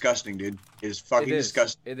fucking disgusting, dude. It is fucking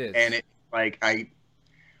disgusting. It is. And it, like,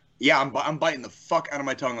 I'm biting the fuck out of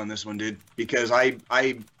my tongue on this one, dude, because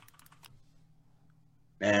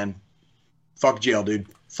man, fuck jail, dude.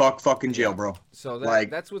 Fucking jail, bro. So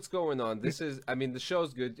that's what's going on. This is, I mean, the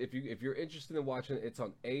show's good. If you're interested in watching it, it's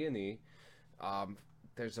on A&E.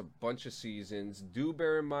 There's a bunch of seasons. Do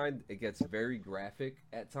bear in mind it gets very graphic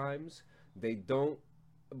at times. They don't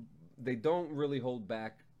really hold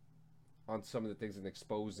back on some of the things and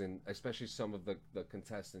exposing, especially some of the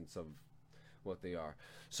contestants of what they are.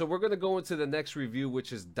 So we're going to go into the next review,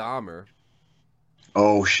 which is Dahmer.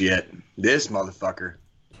 Oh shit. This motherfucker.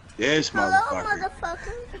 Hello,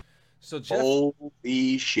 motherfucker. So Jeff,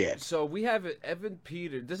 holy shit. So we have Evan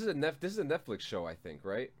Peters. This is a Netflix show, I think,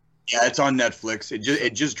 right? Yeah, it's on Netflix.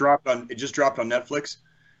 It just dropped on Netflix.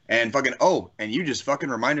 And fucking, and you just fucking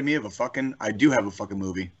reminded me of I do have a fucking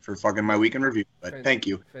movie for fucking my weekend review, but thank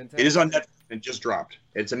you. Fantastic. It is on Netflix. It just dropped.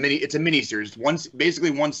 It's a mini series.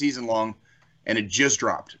 Basically one season long, and it just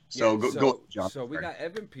dropped. So go, John. So we got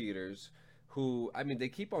Evan Peters, who, I mean, they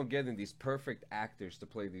keep on getting these perfect actors to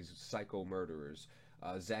play these psycho murderers.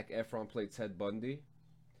 Zac Efron played Ted Bundy,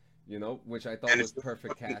 you know, which I thought was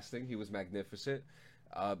perfect casting. He was magnificent.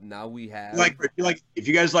 Now we have if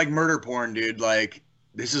you guys like murder porn, dude, like,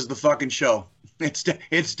 this is the fucking show.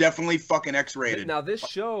 It's definitely fucking X-rated. Now this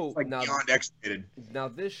show, beyond X-rated. Now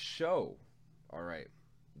this show, all right,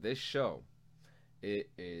 this show, it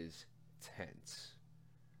is tense.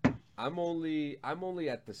 I'm only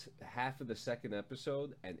at this half of the second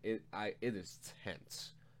episode, and it is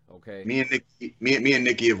tense. Okay. Me and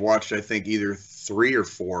Nikki have watched, I think, either 3 or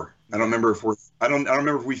 4. I don't remember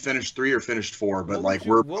if we finished 3 or finished 4, but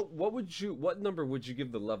what number would you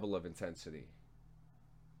give the level of intensity?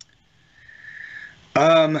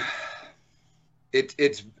 It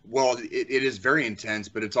is very intense,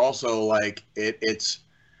 but it's also like it's.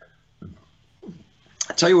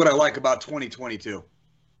 I tell you what I like about 2022,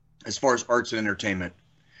 as far as arts and entertainment.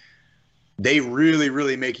 They really,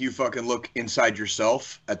 really make you fucking look inside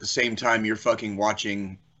yourself at the same time you're fucking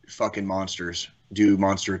watching fucking monsters do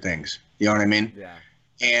monster things. You know what I mean? Yeah.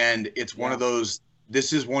 And it's one of those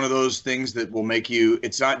this is one of those things that will make you.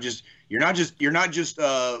 It's not just you're not just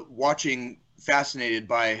watching fascinated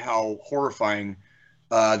by how horrifying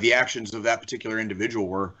the actions of that particular individual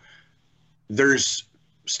were. There's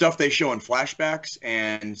stuff they show in flashbacks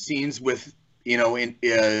and scenes with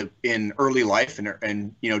in early life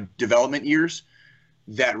and development years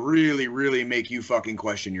that really make you fucking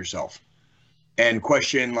question yourself and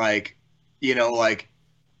question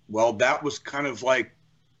well, that was kind of like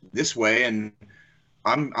this way, and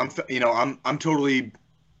I'm totally,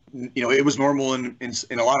 it was normal in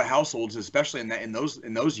a lot of households, especially in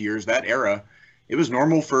those years, that era. It was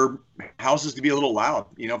normal for houses to be a little loud.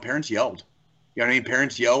 Parents yelled. You know what I mean?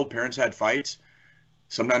 Parents yelled. Parents had fights.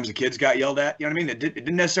 Sometimes the kids got yelled at. You know what I mean? It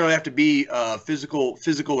didn't necessarily have to be physical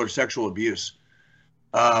or sexual abuse.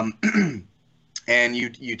 And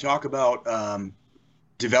you talk about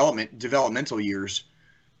developmental years,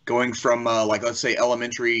 going from let's say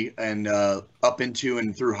elementary and up into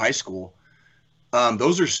and through high school.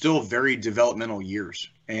 Those are still very developmental years,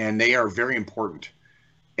 and they are very important.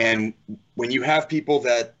 And when you have people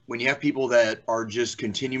that are just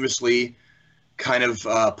continuously kind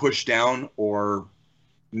of pushed down or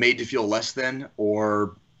made to feel less than,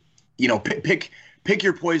 or pick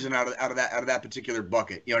your poison out of that particular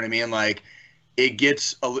bucket. You know what I mean? Like it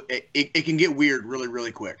can get weird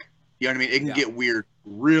really quick. You know what I mean? It can get weird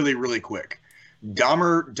really quick.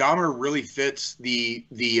 Dahmer really fits the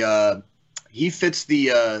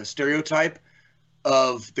stereotype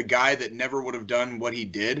of the guy that never would have done what he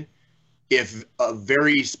did if a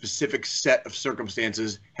very specific set of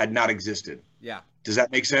circumstances had not existed. Yeah. Does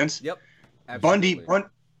that make sense? Yep. Absolutely.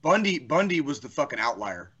 Bundy was the fucking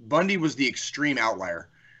outlier. Bundy was the extreme outlier.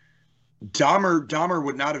 Dahmer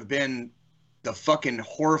would not have been the fucking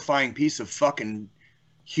horrifying piece of fucking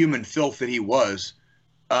human filth that he was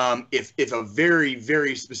if a very,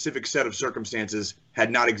 very specific set of circumstances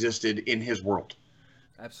had not existed in his world.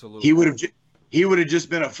 Absolutely. He would have just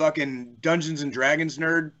been a fucking Dungeons and Dragons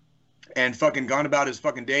nerd and fucking gone about his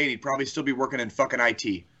fucking day, and he'd probably still be working in fucking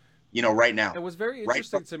IT, right now. It was very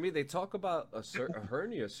interesting to me. They talk about a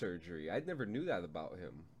hernia surgery. I never knew that about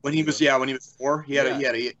him. When he was 4, he had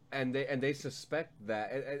a and they suspect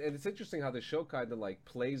that, and it's interesting how the show kind of like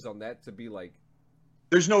plays on that to be like,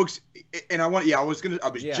 there's no, and I was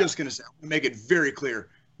just gonna say, I want to make it very clear,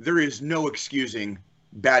 there is no excusing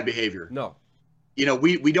bad behavior. No.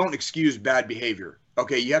 We don't excuse bad behavior.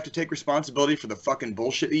 Okay, you have to take responsibility for the fucking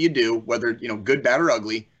bullshit that you do, whether, good, bad, or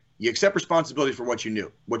ugly. You accept responsibility for what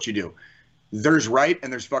you do. There's right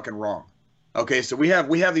and there's fucking wrong. Okay, so we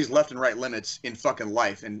have these left and right limits in fucking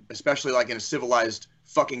life, and especially like in a civilized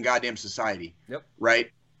fucking goddamn society. Yep. Right?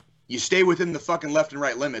 You stay within the fucking left and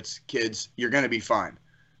right limits, kids, you're going to be fine.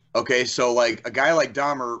 Okay, so like a guy like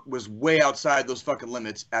Dahmer was way outside those fucking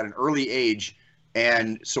limits at an early age.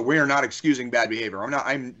 And so we are not excusing bad behavior.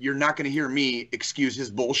 You're not going to hear me excuse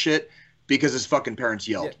his bullshit because his fucking parents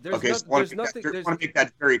yelled. Yeah, okay, so I want to make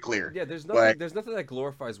that very clear. Yeah, there's nothing that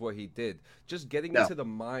glorifies what he did. Just getting into the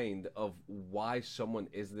mind of why someone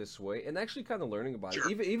is this way, and actually kind of learning about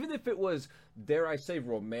it, even if it was, dare I say,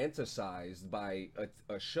 romanticized by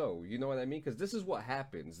a show. You know what I mean? Because this is what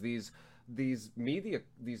happens. These media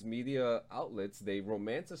outlets, they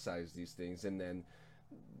romanticize these things, and then.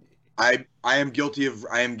 I am guilty of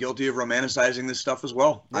romanticizing this stuff as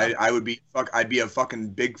well. Yeah. I'd be a fucking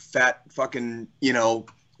big fat fucking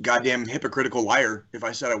goddamn hypocritical liar if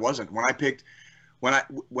I said I wasn't. When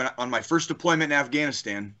on my first deployment in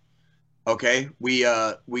Afghanistan, okay, we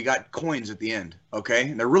got coins at the end, okay,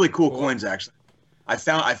 and they're really cool coins actually. I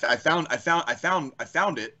found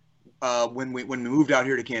it when we moved out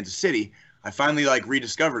here to Kansas City. I finally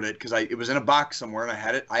rediscovered it because it was in a box somewhere and I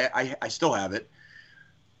had it. I still have it.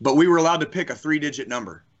 But we were allowed to pick a 3-digit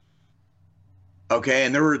number. Okay,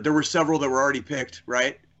 and there were several that were already picked,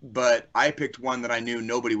 right? But I picked one that I knew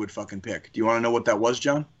nobody would fucking pick. Do you want to know what that was,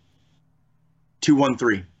 John?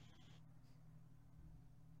 213.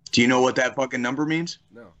 Do you know what that fucking number means?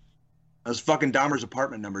 No. That was fucking Dahmer's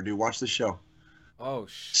apartment number, dude. Watch the show. Oh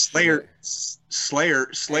shit.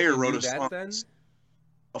 Slayer wrote a song. Then?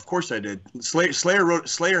 Of course I did.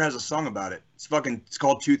 Slayer has a song about it. It's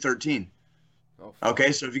called 213. Oh,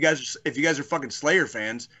 okay, so if you guys are fucking Slayer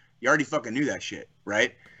fans, you already fucking knew that shit,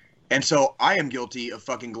 right? And so I am guilty of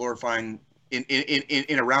fucking glorifying in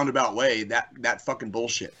a roundabout way that fucking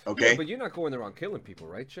bullshit. Okay, yeah, but you're not going around killing people,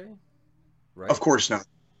 right, Shay? Right? Of course not.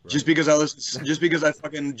 Right. Just because I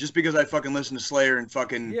fucking listen to Slayer and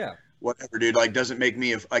fucking whatever, dude, doesn't make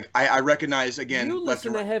me I recognize again. You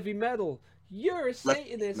listen to heavy metal. You're a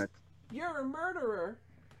Satanist. You're a murderer.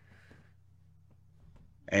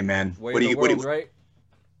 Hey man, right?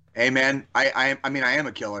 Hey man, I mean I am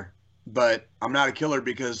a killer, but I'm not a killer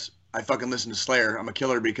because I fucking listen to Slayer. I'm a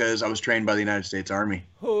killer because I was trained by the United States Army.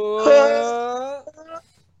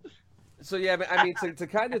 So yeah, I mean, to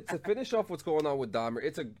kind of to finish off what's going on with Dahmer,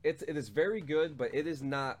 it is very good, but it is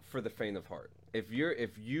not for the faint of heart. If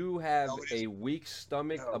you have a weak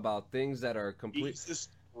stomach about things that are complete, Jesus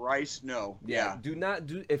Christ, no. Yeah, do not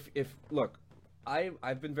do if look,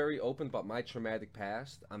 I've been very open about my traumatic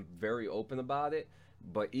past. I'm very open about it,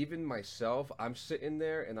 but even myself, I'm sitting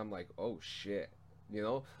there and I'm like, oh shit. You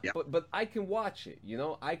know, but I can watch it. You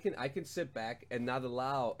know, I can sit back and not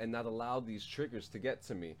allow these triggers to get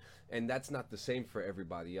to me, and that's not the same for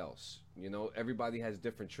everybody else. You know, everybody has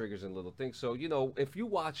different triggers and little things. So you know, if you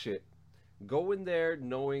watch it, go in there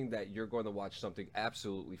knowing that you're going to watch something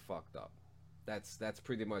absolutely fucked up. That's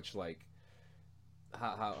pretty much like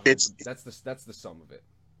how that's the sum of it.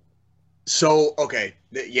 So okay,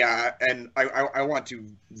 yeah, and I want to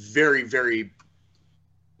very very.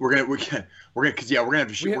 We're gonna have to. We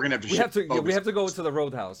have to go into the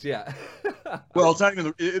Roadhouse. Yeah. Well, it's not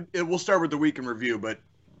even. We'll start with the week in review, but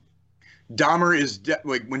Dahmer is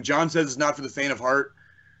like when John says it's not for the faint of heart.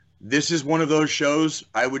 This is one of those shows.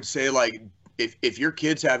 I would say like if your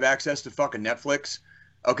kids have access to fucking Netflix,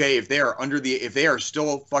 okay, if they are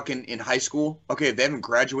still fucking in high school, okay, if they haven't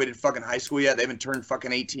graduated fucking high school yet, they haven't turned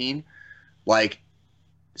fucking 18, like,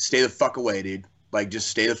 stay the fuck away, dude. Like, just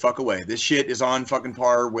stay the fuck away. This shit is on fucking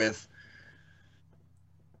par with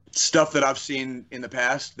stuff that I've seen in the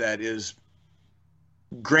past that is,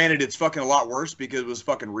 granted, it's fucking a lot worse because it was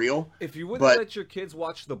fucking real. If you wouldn't let your kids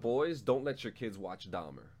watch The Boys, don't let your kids watch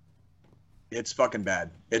Dahmer. It's fucking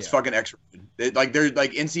bad. It's fucking extra. Like, there's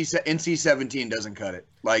like NC-17 doesn't cut it.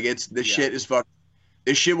 Like, shit is fucking.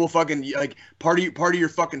 This shit will fucking like part of your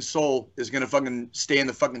fucking soul is gonna fucking stay in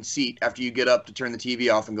the fucking seat after you get up to turn the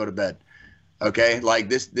TV off and go to bed. Okay, like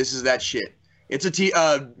this is that shit. It's a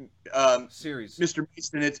series, Mr.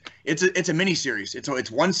 Mason. It's a mini series.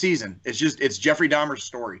 It's one season. It's Jeffrey Dahmer's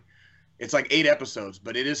story. It's like 8 episodes,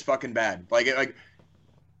 but it is fucking bad. Like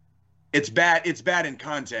it's bad. It's bad in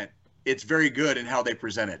content. It's very good in how they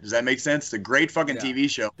present it. Does that make sense? It's a great fucking TV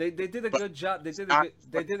show. They did a good job. They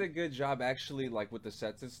did a good job actually, like with the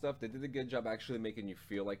sets and stuff. They did a good job actually making you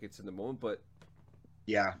feel like it's in the moment. But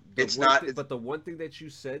yeah, but the one thing that you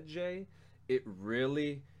said, Jay, it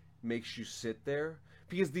really makes you sit there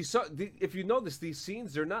because if you notice, these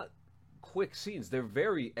scenes, they're not quick scenes. They're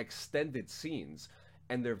very extended scenes,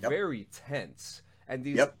 and they're very tense. And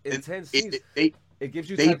these intense scenes, it gives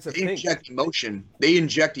you time to think. They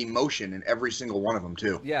inject emotion in every single one of them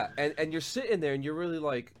too. Yeah, and you're sitting there and you're really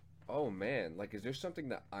like, oh man, like, is there something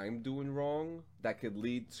that I'm doing wrong that could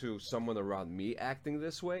lead to someone around me acting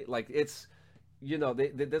this way? Like, it's, you know,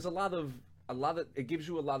 there's a lot of it gives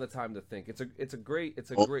you a lot of time to think. It's a great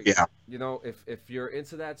yeah. You know, if you're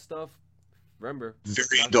into that stuff, remember,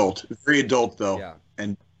 very adult though. Yeah.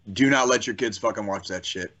 And do not let your kids fucking watch that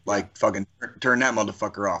shit. Like, fucking turn that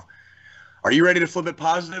motherfucker off. Are you ready to flip it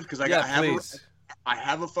positive? Because I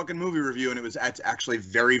have a fucking movie review, and it's actually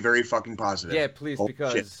very, very fucking positive. Yeah, please,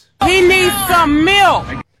 because shit. He needs some milk.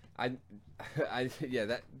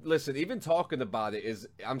 Listen, even talking about it is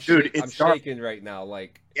I'm shaking right now.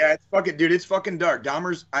 Like, yeah, it's fucking dark.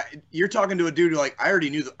 Dahmer's. You're talking to a dude who, like, I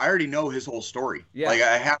already know his whole story. Yeah, like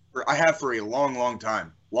I have for a long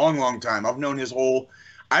time. I've known his whole.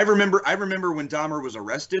 I remember when Dahmer was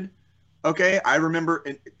arrested. Okay, I remember.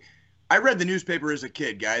 I read the newspaper as a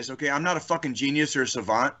kid, guys. Okay, I'm not a fucking genius or a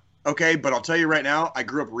savant. Okay, but I'll tell you right now, I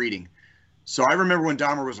grew up reading. So I remember when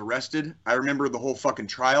Dahmer was arrested. I remember the whole fucking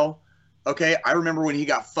trial. Okay, I remember when he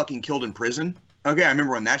got fucking killed in prison. Okay, I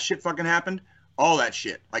remember when that shit fucking happened. All that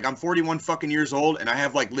shit. Like, I'm 41 fucking years old, and I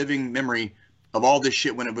have, like, living memory of all this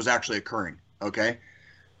shit when it was actually occurring. Okay?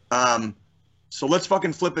 So let's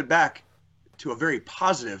fucking flip it back to a very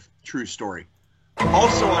positive true story.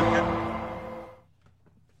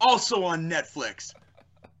 Also on Netflix,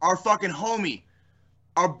 our fucking homie,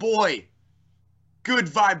 our boy, Good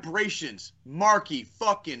Vibrations, Marky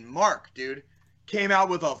fucking Mark, dude, came out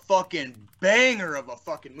with a fucking banger of a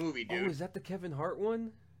fucking movie, dude. Oh, is that the Kevin Hart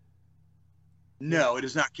one? No, it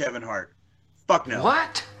is not Kevin Hart. Fuck no.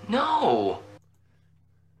 What? No.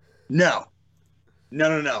 No.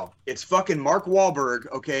 It's fucking Mark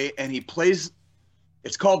Wahlberg, okay, and he plays.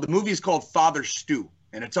 The movie is called Father Stu.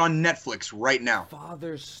 And it's on Netflix right now.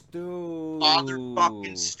 Father Stu. Father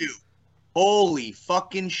fucking Stu. Holy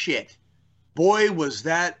fucking shit. Boy, was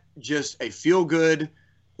that just a feel-good,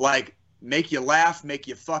 like, make you laugh, make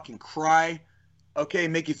you fucking cry, okay,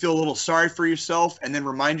 make you feel a little sorry for yourself, and then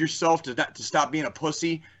remind yourself to stop being a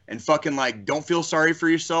pussy and fucking, like, don't feel sorry for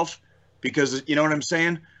yourself because, you know what I'm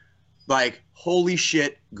saying? Like, holy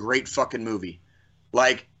shit, great fucking movie.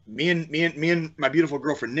 Like, me and my beautiful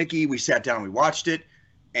girlfriend Nikki, we sat down and we watched it,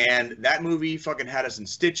 and that movie fucking had us in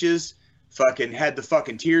stitches, fucking had the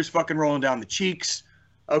fucking tears fucking rolling down the cheeks.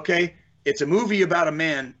 Okay? It's a movie about a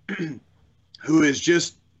man who is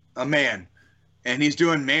just a man, and he's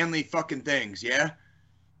doing manly fucking things, yeah?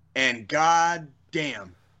 And god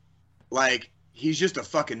damn, like, he's just a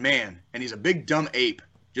fucking man, and he's a big dumb ape,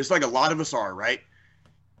 just like a lot of us are, right?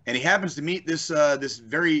 And he happens to meet this this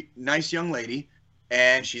very nice young lady,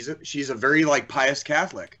 and she's a very like pious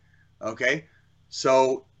Catholic. Okay,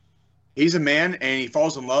 so he's a man, and he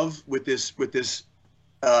falls in love with this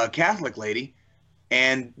Catholic lady,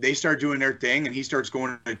 and they start doing their thing, and he starts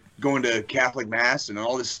going to Catholic mass and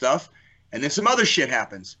all this stuff, and then some other shit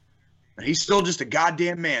happens, and he's still just a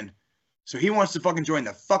goddamn man, so he wants to fucking join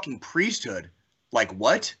the fucking priesthood. Like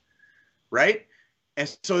what? Right?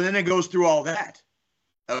 And so then it goes through all that.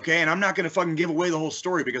 Okay, and I'm not going to fucking give away the whole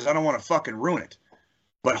story because I don't want to fucking ruin it.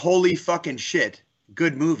 But holy fucking shit,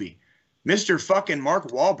 good movie. Mr. fucking Mark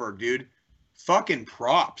Wahlberg, dude. Fucking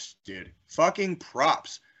props, dude. Fucking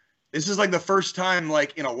props. This is like the first time,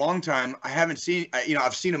 like, in a long time, I haven't seen,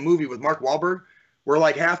 I've seen a movie with Mark Wahlberg where,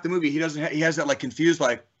 like, half the movie, he has that, like, confused,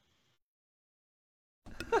 like,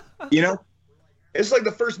 you know? It's like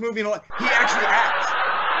the first movie in a lot. He actually acts.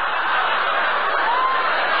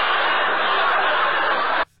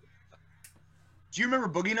 Do you remember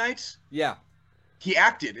Boogie Nights? Yeah. He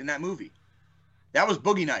acted in that movie. That was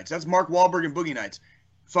Boogie Nights. That's Mark Wahlberg in Boogie Nights.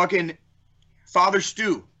 Fucking Father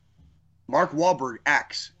Stu. Mark Wahlberg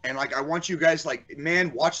acts. And, like, I want you guys, like,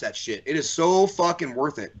 man, watch that shit. It is so fucking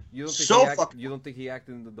worth it. You don't think you don't think he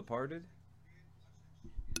acted in The Departed?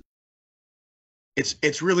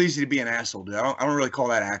 It's real easy to be an asshole, dude. I don't really call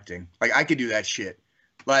that acting. Like, I could do that shit.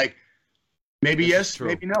 Like, maybe yes,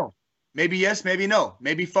 maybe no. Maybe yes, maybe no.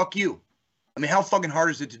 Maybe fuck you. I mean, how fucking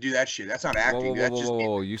hard is it to do that shit? That's not acting.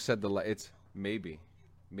 Whoa. You said it's maybe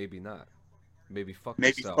not. Maybe fuck yourself.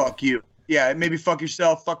 Maybe fuck you. Yeah, maybe fuck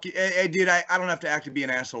yourself. Fuck you. Hey, dude, I don't have to act to be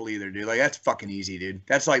an asshole either, dude. Like, that's fucking easy, dude.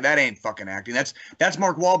 That's like, that ain't fucking acting. That's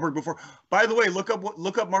Mark Wahlberg before. By the way, look up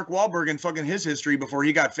Mark Wahlberg and fucking his history before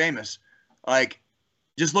he got famous. Like,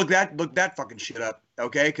 just look that fucking shit up,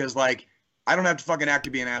 okay? Because, like, I don't have to fucking act to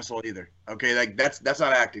be an asshole either, okay? Like, that's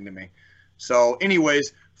not acting to me. So,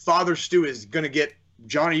 anyways, Father Stu is gonna get.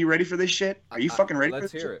 John, are you ready for this shit? Are you fucking ready for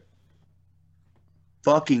this? Let's hear it.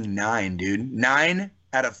 Fucking 9, dude. 9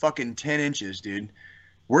 out of fucking 10 inches, dude.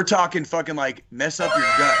 We're talking fucking, like, mess up your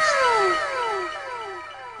guts.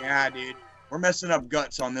 Yeah, dude. We're messing up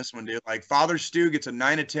guts on this one, dude. Like, Father Stu gets a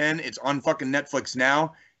 9 out of 10. It's on fucking Netflix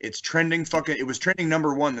now. It's trending fucking. It was trending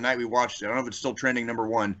 #1 the night we watched it. I don't know if it's still trending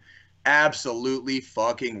 #1. Absolutely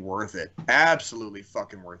fucking worth it. Absolutely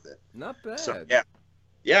fucking worth it. Not bad. So,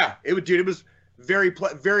 yeah. It was, dude. It was very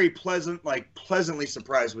pleasant. Like, pleasantly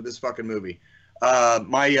surprised with this fucking movie.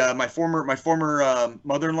 My former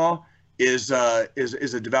mother-in-law is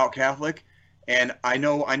a devout Catholic, and I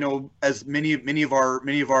know as many of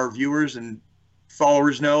our viewers and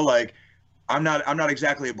followers know, like, I'm not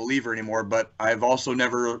exactly a believer anymore, but I've also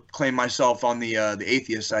never claimed myself on the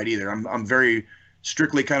atheist side either. I'm very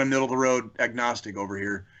strictly kind of middle of the road agnostic over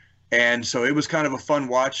here. And so it was kind of a fun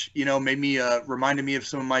watch, made me reminded me of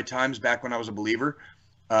some of my times back when I was a believer.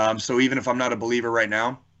 So even if I'm not a believer right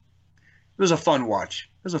now, it was a fun watch.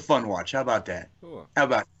 How about that? Cool. How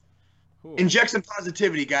about cool. Inject some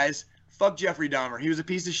positivity, guys. Fuck Jeffrey Dahmer. He was a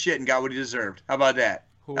piece of shit and got what he deserved. How about that?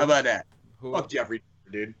 Cool. Fuck Jeffrey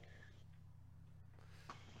Dahmer, dude.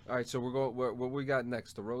 All right, so we're going. What we got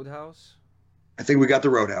next? The Roadhouse. I think we got the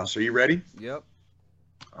Roadhouse. Are you ready? Yep.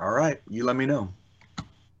 All right, you let me know.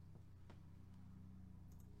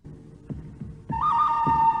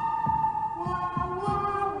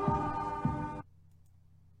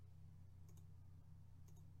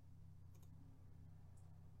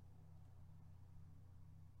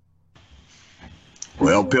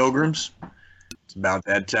 Well, pilgrims, it's about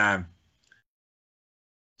that time.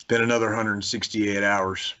 It's been another 168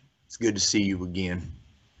 hours. It's good to see you again.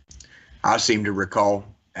 I seem to recall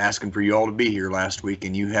asking for you all to be here last week,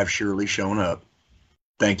 and you have surely shown up.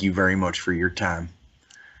 Thank you very much for your time.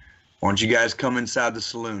 Why don't you guys come inside the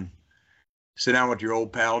saloon? Sit down with your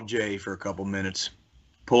old pal Jay for a couple minutes.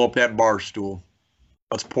 Pull up that bar stool.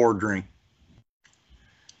 Let's pour a drink.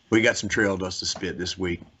 We got some trail dust to spit this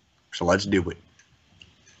week, so let's do it.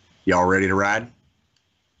 Y'all ready to ride?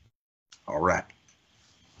 All right.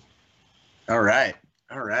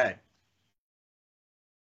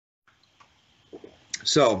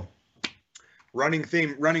 So, running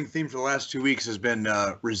theme for the last 2 weeks has been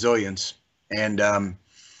resilience, and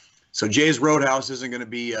So Jay's Roadhouse isn't going to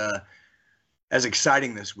be as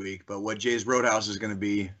exciting this week, but what Jay's Roadhouse is going to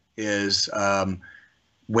be is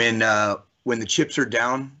when the chips are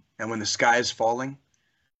down and when the sky is falling.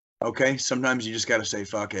 Okay, sometimes you just got to say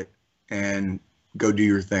fuck it and go do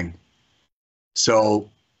your thing. So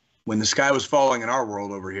when the sky was falling in our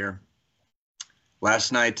world over here,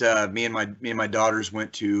 last night me and my daughters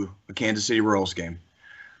went to a Kansas City Royals game,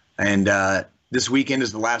 and this weekend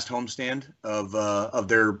is the last homestand of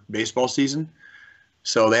their baseball season.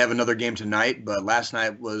 So they have another game tonight, but last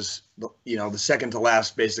night was the second to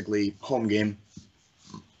last basically home game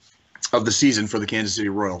of the season for the Kansas City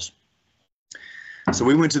Royals. So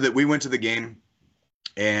we went to the game,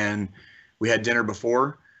 and we had dinner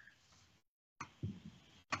before,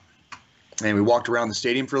 and we walked around the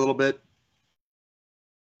stadium for a little bit.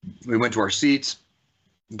 We went to our seats,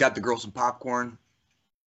 got the girls some popcorn,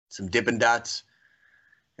 some Dippin' Dots,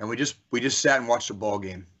 and we just sat and watched a ball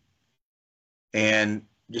game, and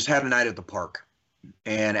just had a night at the park.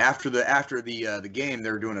 And after the game,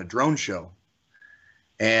 they were doing a drone show.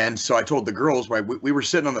 And so I told the girls, right, we were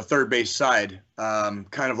sitting on the third base side,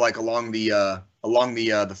 kind of like along the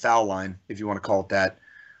foul line, if you want to call it that.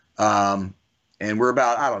 And we're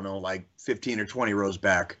about, I don't know, like 15 or 20 rows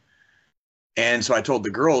back. And so I told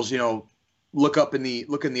the girls, look in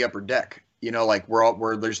the upper deck, like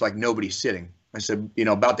where there's like nobody sitting. I said,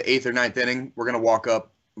 about the 8th or 9th inning, we're going to walk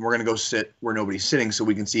up and we're going to go sit where nobody's sitting so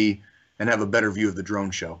we can see and have a better view of the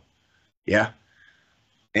drone show. Yeah.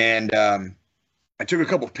 And, I took a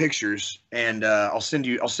couple pictures, and I'll send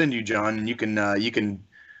you, John, and you can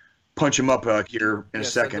punch them up here in a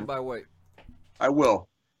second. Send them by way. I will.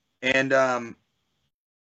 And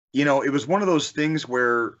it was one of those things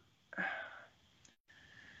where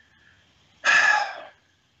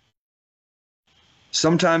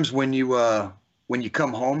sometimes when you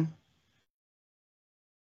come home,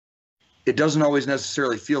 it doesn't always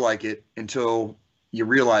necessarily feel like it until you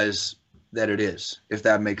realize that it is, if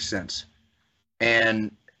that makes sense.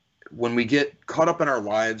 And when we get caught up in our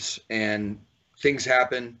lives and things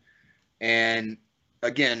happen, and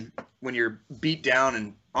again, when you're beat down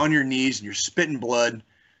and on your knees and you're spitting blood,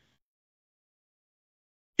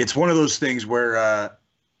 it's one of those things where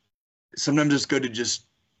sometimes it's good to just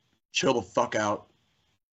chill the fuck out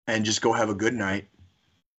and just go have a good night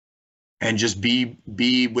and just be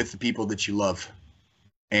with the people that you love.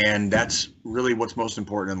 And that's really what's most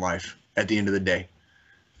important in life at the end of the day.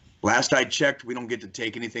 Last I checked, we don't get to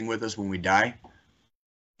take anything with us when we die.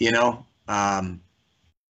 I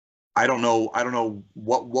don't know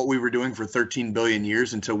what we were doing for 13 billion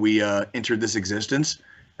years until we entered this existence.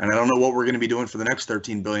 And I don't know what we're going to be doing for the next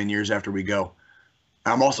 13 billion years after we go.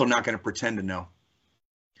 I'm also not going to pretend to know.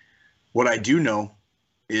 What I do know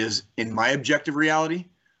is, in my objective reality,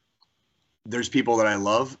 there's people that I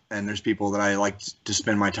love, and there's people that I like to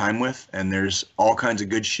spend my time with, and there's all kinds of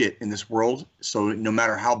good shit in this world. So no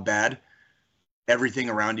matter how bad everything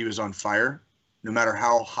around you is on fire, no matter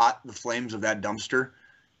how hot the flames of that dumpster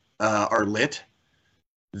are lit,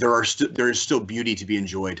 there is still beauty to be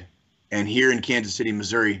enjoyed. And here in Kansas City,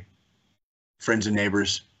 Missouri, friends and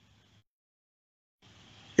neighbors,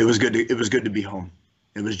 it was good to be home.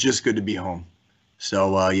 It was just good to be home.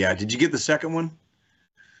 So yeah, did you get the second one?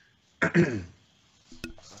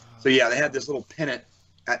 So yeah, they had this little pennant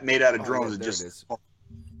made out of drones.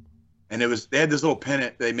 And they had this little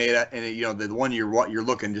pennant they made, and the one you're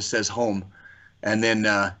looking just says home, and then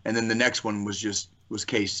the next one was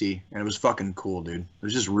KC, and it was fucking cool, dude. It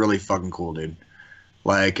was just really fucking cool, dude.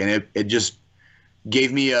 Like, and it just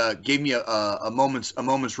gave me a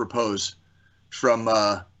moment's repose from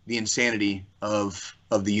the insanity of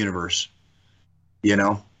the universe. That's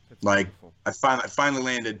like wonderful. I finally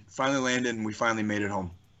landed, and we finally made it home,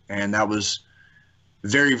 and that was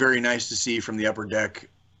very, very nice to see from the upper deck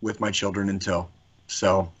with my children in tow.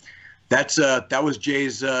 So that was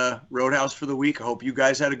Jay's Roadhouse for the week. I hope you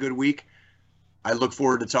guys had a good week. I look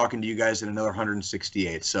forward to talking to you guys in another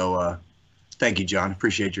 168. So thank you, John.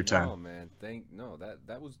 Appreciate your time. Oh man,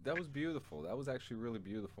 that was beautiful. That was actually really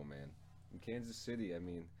beautiful, man. In Kansas City, I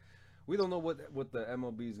mean, we don't know what the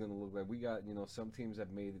MLB is going to look like. We got, some teams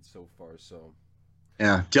have made it so far, so.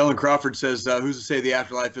 Yeah. Dylan Crawford says, who's to say the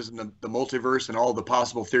afterlife isn't the multiverse and all the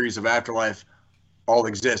possible theories of afterlife all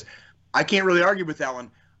exist? I can't really argue with that one.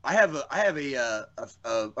 I have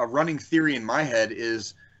a running theory in my head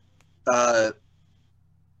is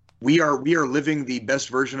we are living the best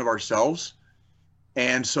version of ourselves.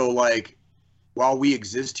 And so, like, while we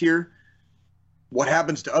exist here, what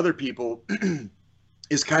happens to other people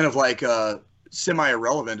is kind of like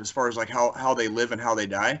semi-irrelevant as far as like how they live and how they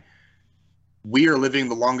die. We are living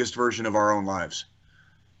the longest version of our own lives.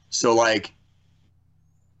 So like,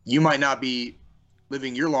 you might not be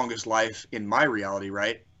living your longest life in my reality,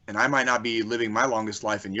 right? And I might not be living my longest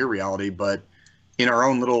life in your reality, but in our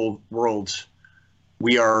own little worlds,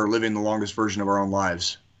 we are living the longest version of our own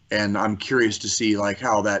lives. And I'm curious to see like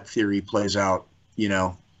how that theory plays out, you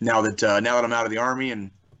know, now that I'm out of the Army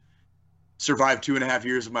and survived 2.5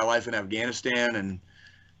 years of my life in Afghanistan and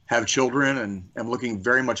have children, and I'm looking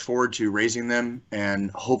very much forward to raising them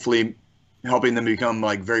and hopefully helping them become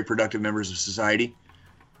like very productive members of society.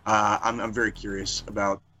 I'm very curious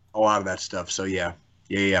about a lot of that stuff. So yeah.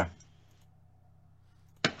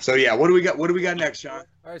 So yeah, what do we got next, Sean?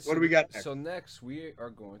 All right, what do we got next? So next we are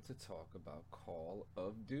going to talk about Call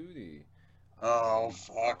of Duty. Oh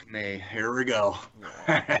fuck me! Here we go.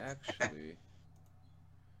 Yeah, actually.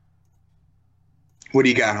 What do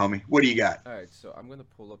you got, homie? What do you got? All right, so I'm gonna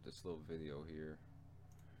pull up this little video here.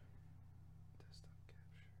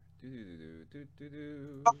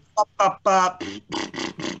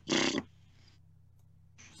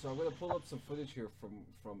 So I'm gonna pull up some footage here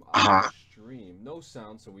from our stream. No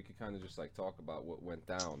sound, so we could kind of just like talk about what went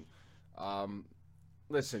down.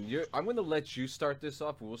 Listen, I'm gonna let you start this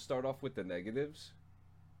off. We'll start off with the negatives.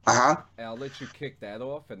 And I'll let you kick that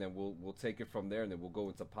off, and then we'll take it from there, and then we'll go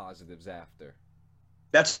into positives after.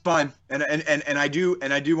 That's fine. And I do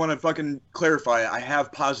want to fucking clarify. I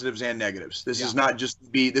have positives and negatives. This is not just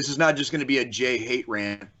going to be a Jay hate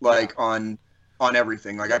rant on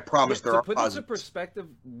everything. Like I promise there are positives. To put this in perspective,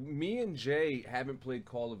 me and Jay haven't played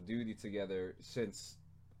Call of Duty together since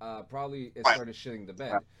probably it started shitting the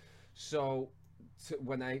bed. So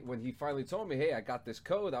when he finally told me, hey, I got this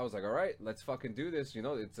code, I was like, all right, let's fucking do this. You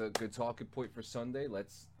know, it's a good talking point for Sunday.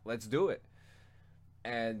 Let's do it.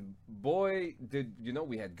 And boy,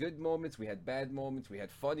 we had good moments, we had bad moments, we had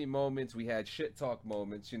funny moments, we had shit talk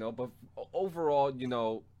moments, but overall,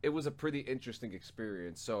 it was a pretty interesting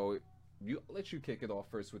experience. So I'll let you kick it off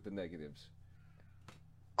first with the negatives.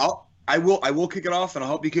 I will kick it off, and I'll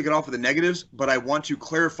help you kick it off with the negatives, but I want to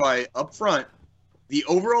clarify up front, the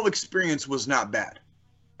overall experience was not bad.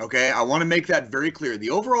 Okay? I want to make that very clear. The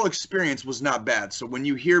overall experience was not bad. So when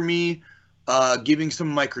you hear me giving some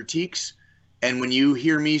of my critiques, and when you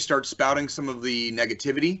hear me start spouting some of the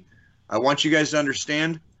negativity, I want you guys to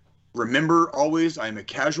understand, remember always, I'm a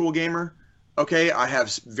casual gamer, okay? I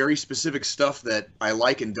have very specific stuff that I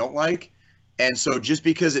like and don't like, and so just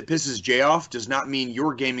because it pisses Jay off does not mean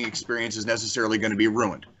your gaming experience is necessarily going to be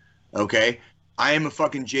ruined, okay? I am a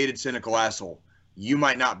fucking jaded, cynical asshole. You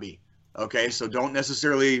might not be, okay? So don't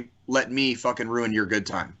necessarily let me fucking ruin your good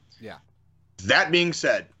time. Yeah. That being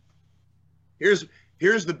said, here's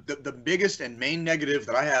the biggest and main negative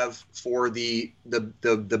that I have for the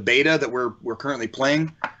beta that we're currently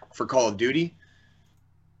playing for Call of Duty.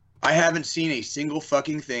 I haven't seen a single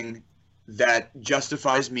fucking thing that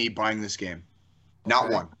justifies me buying this game. Not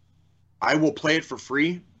one. I will play it for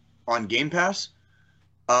free on Game Pass.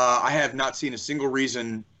 I have not seen a single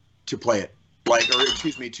reason to play it,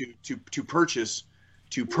 to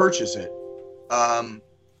purchase it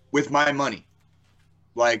with my money.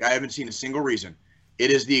 Like, I haven't seen a single reason. It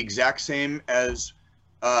is the exact same as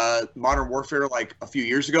Modern Warfare like a few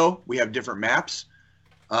years ago. We have different maps.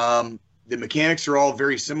 The mechanics are all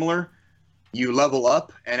very similar. You level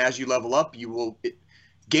up, and as you level up,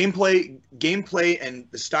 gameplay and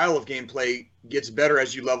the style of gameplay gets better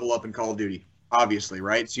as you level up in Call of Duty, obviously,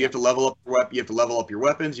 right? So you have to level up you have to level up your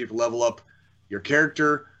weapons, you have to level up your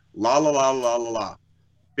character, la la la la la la.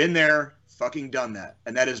 Been there, fucking done that.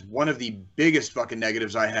 And that is one of the biggest fucking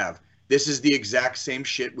negatives I have. This is the exact same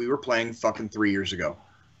shit we were playing fucking 3 years ago.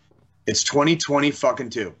 It's 2020 fucking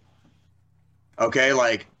 2. Okay,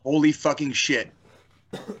 like, holy fucking shit.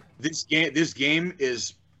 This game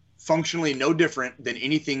is functionally no different than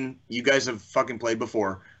anything you guys have fucking played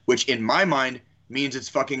before, which in my mind means it's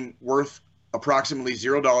fucking worth approximately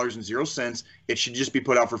 $0.00. It should just be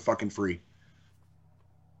put out for fucking free.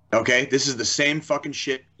 Okay, this is the same fucking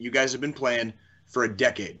shit you guys have been playing for a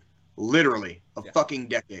decade. Literally, a fucking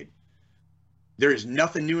decade. There is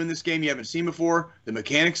nothing new in this game you haven't seen before. The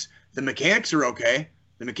mechanics are okay.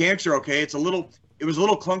 It was a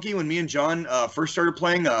little clunky when me and John first started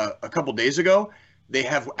playing a couple days ago.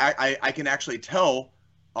 I can actually tell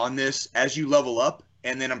on this as you level up,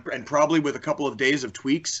 and probably with a couple of days of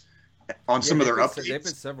tweaks on some of their updates. They've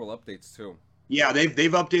been several updates too. Yeah, they've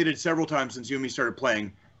updated several times since you and me started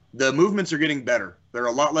playing. The movements are getting better. They're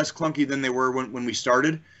a lot less clunky than they were when we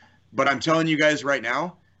started. But I'm telling you guys right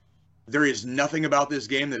now, there is nothing about this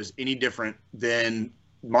game that is any different than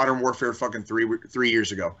Modern Warfare fucking 3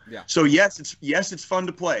 years ago. Yeah. So yes, it's fun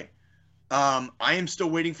to play. I am still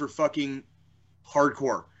waiting for fucking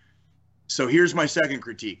hardcore. So here's my second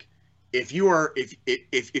critique. If you're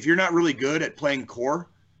not really good at playing core,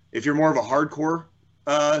 if you're more of a hardcore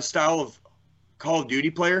style of Call of Duty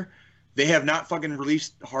player, they have not fucking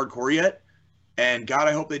released hardcore yet. And God,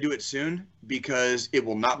 I hope they do it soon, because it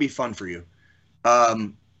will not be fun for you.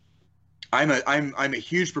 I'm a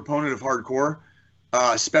huge proponent of hardcore,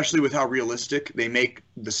 especially with how realistic they make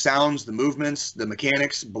the sounds, the movements, the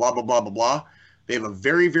mechanics, blah, blah, blah, blah, blah. They have a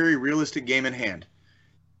very, very realistic game in hand.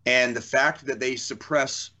 And the fact that they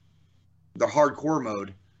suppress the hardcore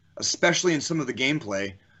mode, especially in some of the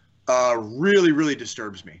gameplay, really, really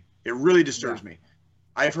disturbs me. It really disturbs me.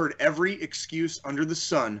 I've heard every excuse under the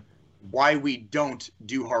sun why we don't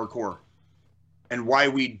do hardcore and why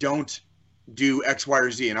we don't do X, Y, or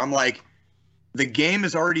Z. And I'm like, the game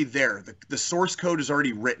is already there. The source code is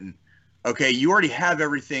already written. Okay, you already have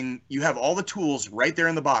everything. You have all the tools right there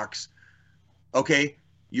in the box. Okay,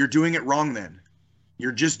 you're doing it wrong then.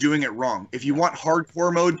 You're just doing it wrong. If you want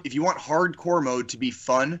hardcore mode to be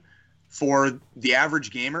fun for the average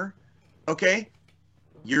gamer, okay,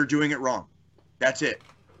 you're doing it wrong. That's it.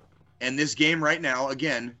 And this game right now,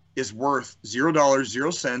 again, is worth $0, 0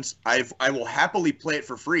 cents. I will happily play it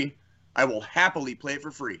for free. I will happily play it for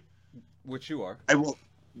free. Which you are. I will,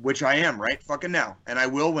 which I am right fucking now. And I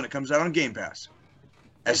will when it comes out on Game Pass.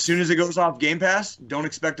 As soon as it goes off Game Pass, don't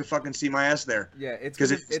expect to fucking see my ass there. Yeah, it's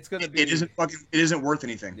gonna be. It isn't worth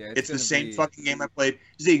anything. Yeah, it's the same fucking game I played.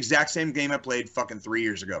 It's the exact same game I played fucking 3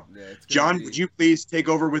 years ago. Yeah, John, would you please take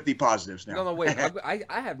over with the positives now? No, wait. I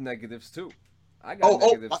have negatives too. I got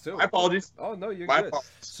negatives too. My apologies. Oh no, you're good.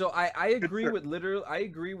 Apologies. So I agree with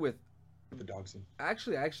the dog scene.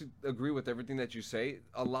 Actually, I agree with everything that you say.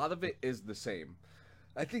 A lot of it is the same.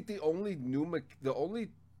 I think the only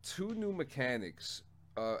two new mechanics.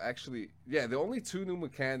 The only two new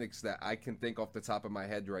mechanics that I can think off the top of my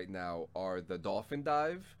head right now are the dolphin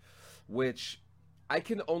dive, which I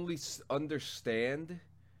can only understand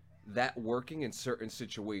that working in certain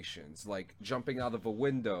situations, like jumping out of a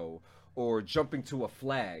window or jumping to a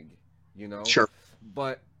flag, you know? Sure.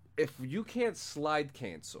 But if you can't slide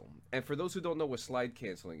cancel, and for those who don't know what slide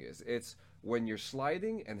canceling is, it's when you're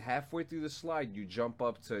sliding and halfway through the slide, you jump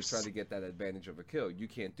up to try to get that advantage of a kill. You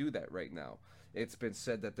can't do that right now. It's been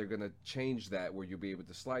said that they're going to change that where you'll be able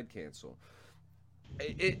to slide cancel.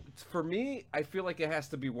 For me, I feel like it has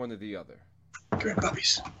to be one or the other. Good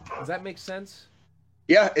puppies. Does that make sense?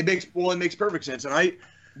 Yeah, it makes perfect sense. And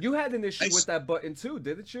you had an issue with that button too,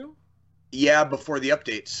 didn't you? Yeah, before the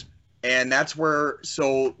updates. And that's where,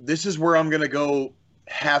 so this is where I'm going to go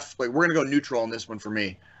we're going to go neutral on this one for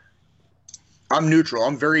me. I'm neutral.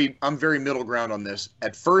 I'm very middle ground on this.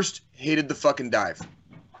 At first, hated the fucking dive.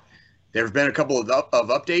 There have been a couple of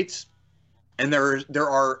updates, and there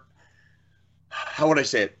are, how would I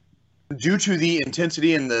say it? Due to the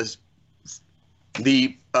intensity and the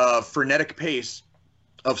frenetic pace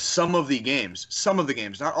of some of the games,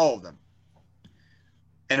 not all of them,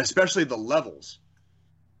 and especially the levels,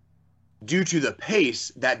 due to the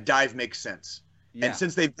pace, that dive makes sense. Yeah. And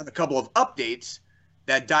since they've done a couple of updates,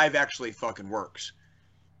 that dive actually fucking works.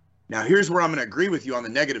 Now, here's where I'm going to agree with you on the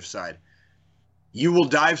negative side. You will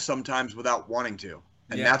dive sometimes without wanting to,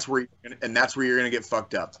 and that's where you're going to get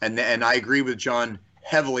fucked up. And I agree with John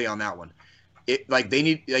heavily on that one. You're going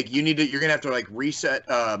to have to reset.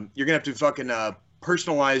 You're going to have to fucking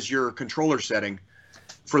personalize your controller setting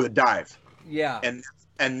for the dive. Yeah.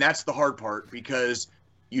 And that's the hard part, because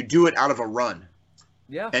you do it out of a run.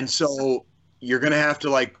 Yeah. And so you're going to have to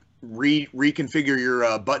reconfigure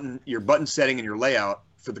your button setting and your layout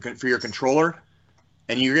for your controller.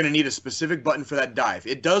 And you're going to need a specific button for that dive.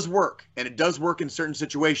 It does work, and it does work in certain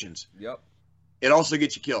situations. Yep. It also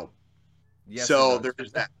gets you killed. Yes, so there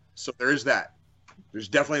is that. There's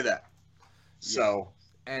definitely that. So.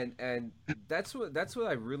 And that's what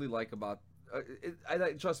I really like about.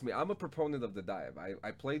 Trust me, I'm a proponent of the dive.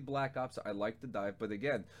 I played Black Ops. I like the dive, but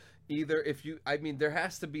again, there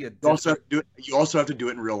has to be a. You also have to do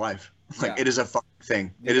it in real life. It is a fucking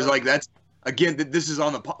thing. It is that's. Again, this is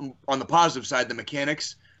on the positive side. The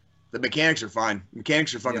mechanics are fine.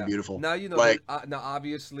 Mechanics are fucking beautiful. Now now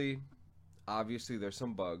obviously there's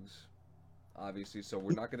some bugs. Obviously, so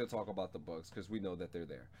we're not going to talk about the bugs because we know that they're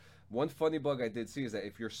there. One funny bug I did see is that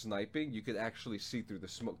if you're sniping, you could actually see through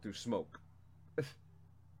smoke.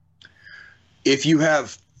 If you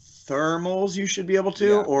have thermals, you should be able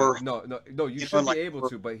to. Or no, you should be able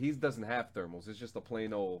to, but he doesn't have thermals. It's just a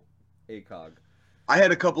plain old ACOG. I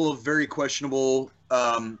had a couple of very questionable,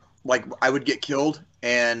 I would get killed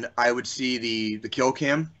and I would see the kill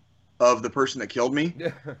cam of the person that killed me.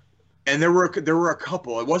 And there were a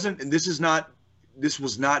couple. It wasn't, and this is not this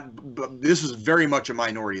was very much a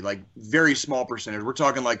minority, like very small percentage. We're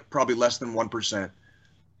talking like probably less than 1%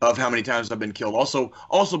 of how many times I've been killed.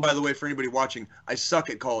 Also, by the way, for anybody watching, I suck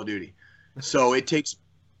at Call of Duty. So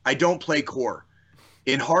I don't play core.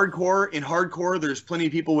 In hardcore, there's plenty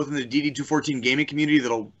of people within the DD214 gaming community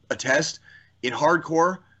that'll attest. In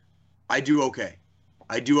hardcore, I do okay.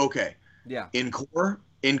 Yeah. In core,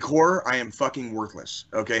 I am fucking worthless.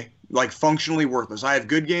 Okay, like functionally worthless. I have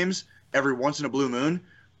good games every once in a blue moon.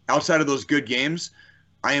 Outside of those good games,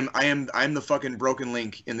 I'm the fucking broken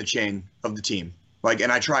link in the chain of the team. Like,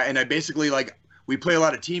 and I basically, like, we play a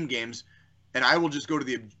lot of team games, and I will just go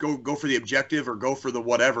for the objective or go for the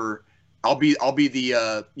whatever. I'll be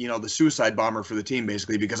the the suicide bomber for the team,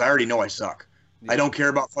 basically, because I already know I suck. Yeah. I don't care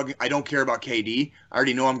about KD. I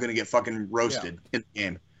already know I'm gonna get fucking roasted in the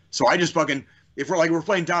game. So I just fucking, if we're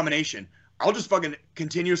playing domination, I'll just fucking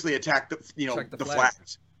continuously attack the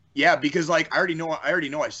flags. Yeah, because like I already know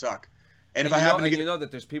I suck. And if I happen to get, you know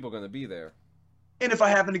that there's people gonna be there. And if I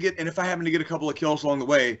happen to get a couple of kills along the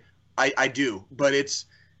way, I do. But it's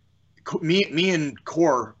me and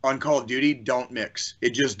core on Call of Duty don't mix.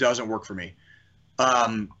 It just doesn't work for me.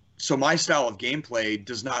 So my style of gameplay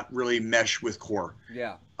does not really mesh with core.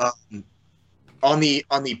 Yeah. On the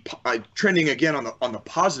trending again on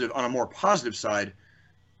a more positive side,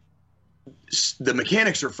 the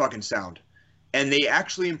mechanics are fucking sound, and they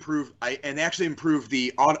actually improve.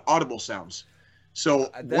 The audible sounds.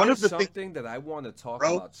 So one of the things that I want to talk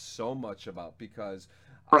about so much about, because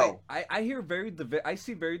I hear I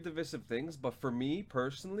see very divisive things, but for me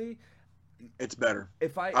personally, it's better.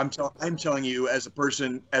 I'm telling you, as a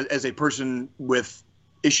person with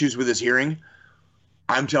issues with his hearing,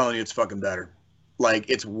 I'm telling you, it's fucking better. Like,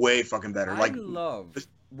 it's way fucking better. Like, I love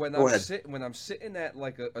when I'm sitting at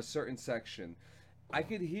like a certain section, I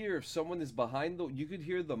could hear if someone is you could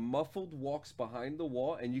hear the muffled walks behind the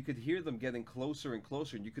wall, and you could hear them getting closer and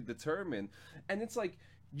closer, and you could determine, and it's like,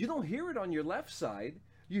 you don't hear it on your left side,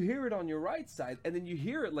 you hear it on your right side, and then you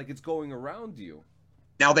hear it like it's going around you.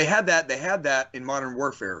 Now they had that in Modern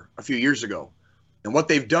Warfare a few years ago. And what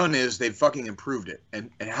they've done is they've fucking improved it. And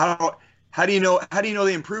how do you know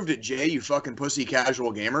they improved it, Jay, you fucking pussy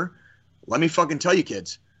casual gamer? Let me fucking tell you,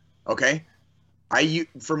 kids. Okay?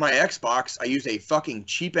 For my Xbox, I use a fucking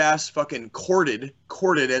cheap ass fucking corded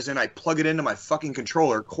as in I plug it into my fucking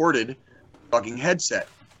controller, corded fucking headset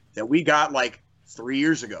that we got like 3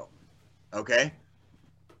 years ago. Okay?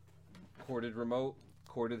 Corded remote,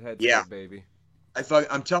 corded headset, baby.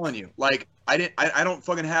 I'm telling you, like, I don't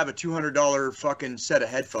fucking have a $200 fucking set of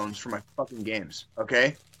headphones for my fucking games.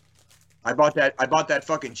 Okay? I bought that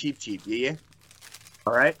fucking cheap, yeah?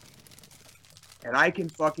 All right? And I can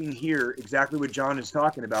fucking hear exactly what John is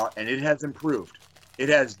talking about, and it has improved. It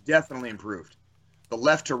has definitely improved. The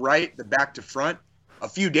left to right, the back to front. A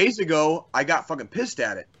few days ago, I got fucking pissed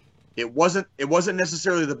at it. It wasn't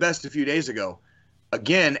necessarily the best a few days ago.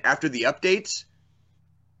 Again, after the updates,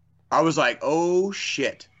 I was like, oh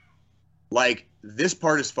shit. Like, this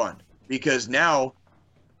part is fun. Because now,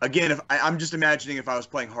 again, I'm just imagining if I was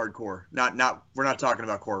playing hardcore. We're not talking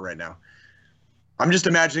about core right now. I'm just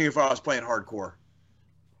imagining if I was playing hardcore.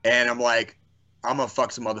 And I'm like, I'm gonna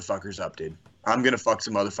fuck some motherfuckers up, dude. I'm gonna fuck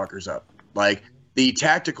some motherfuckers up. Like, the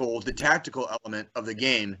tactical element of the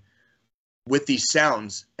game, with the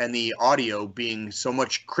sounds and the audio being so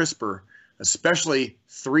much crisper, especially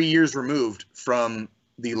 3 years removed from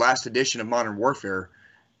the last edition of Modern Warfare,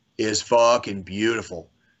 is fucking beautiful.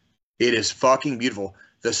 It is fucking beautiful.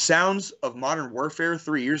 The sounds of Modern Warfare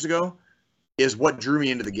 3 years ago is what drew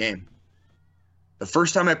me into the game. The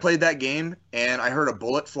first time I played that game and I heard a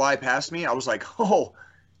bullet fly past me, I was like, oh,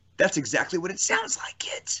 that's exactly what it sounds like,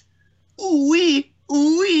 kids. Ooh-wee,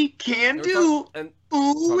 ooh-wee, can do.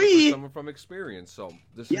 Ooh-wee. Someone from experience, so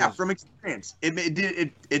from experience.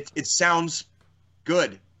 It sounds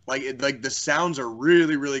good. Like the sounds are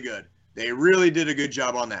really, really good. They really did a good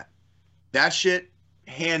job on that. That shit,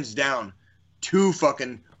 hands down, 2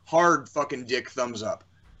 fucking hard fucking dick thumbs up.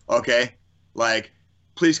 Okay? Like,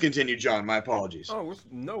 please continue, John. My apologies. Oh,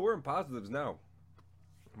 we're in positives now.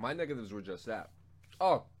 My negatives were just that.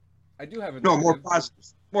 Oh, I do have a negative. More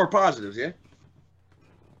positives. More positives, yeah?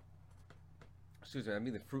 Excuse me, I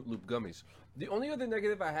mean the Fruit Loop gummies. The only other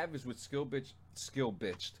negative I have is with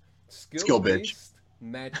skill-based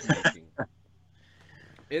matchmaking.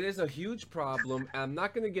 It is a huge problem. I'm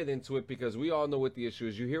not going to get into it because we all know what the issue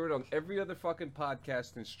is. You hear it on every other fucking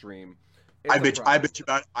podcast and stream. I bitch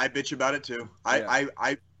about it too.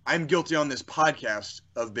 Yeah. I'm guilty on this podcast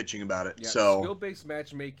of bitching about it. Yeah, so skill-based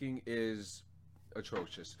matchmaking is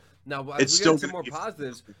atrocious. Now, as we get into more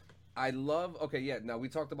positives, I love. Okay, yeah. Now we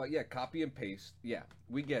talked about copy and paste. Yeah,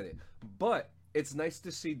 we get it. But it's nice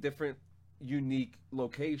to see different, unique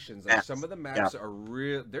locations. Like some of the maps are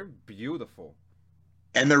real. They're beautiful.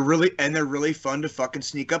 And they're really fun to fucking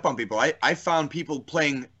sneak up on people. I found people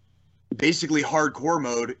playing basically hardcore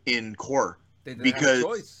mode in core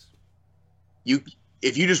because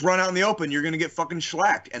if you just run out in the open, you're gonna get fucking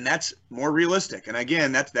shellacked, and that's more realistic. And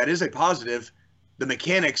again, that is a positive. The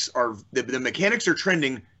mechanics are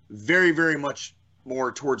trending very, very much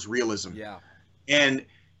more towards realism. Yeah. And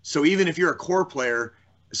so even if you're a core player,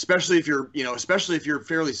 especially if you're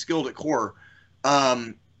fairly skilled at core,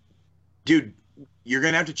 dude, you're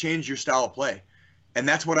gonna have to change your style of play. And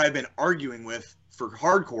that's what I've been arguing with for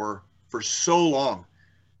hardcore for so long.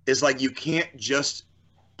 Is like, you can't just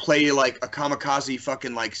play like a kamikaze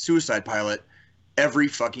fucking like Suicide Pilot every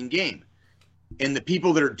fucking game. And the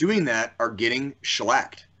people that are doing that are getting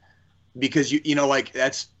shellacked because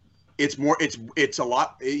it's a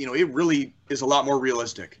lot, it really is a lot more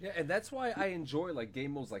realistic. Yeah, and that's why I enjoy like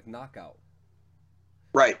game modes like Knockout.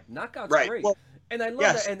 Right. Knockout's right. Great. Well, and I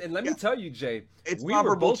love that. And let me tell you, Jay, we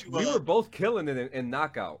were both killing it in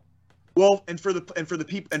Knockout. Well, and for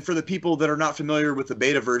the people that are not familiar with the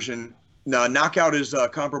beta version, Knockout is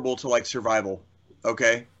comparable to like Survival.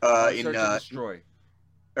 Okay. Search and Destroy.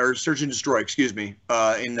 Or Search and Destroy, excuse me.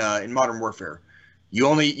 In Modern Warfare, you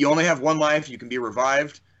only have one life. You can be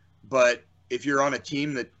revived, but if you're on a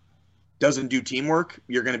team that doesn't do teamwork,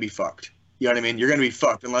 you're gonna be fucked. You know what I mean? You're gonna be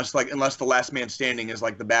fucked unless the last man standing is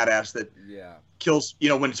like the badass that kills.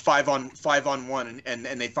 When it's 5 on 1 and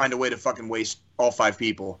they find a way to fucking waste all 5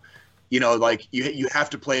 people. Like you have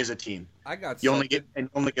to play as a team. You only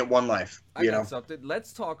get one life. I got something.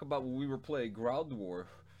 Let's talk about when we were playing Ground War,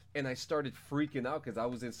 and I started freaking out because I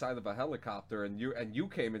was inside of a helicopter, and you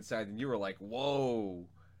came inside, and you were like, "Whoa,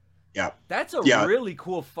 yeah, that's a really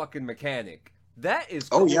cool fucking mechanic. That is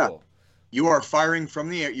cool." Oh yeah, you are firing from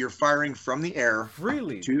the air. You're firing from the air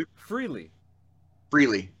freely.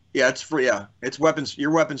 Yeah, it's free. Yeah, it's weapons.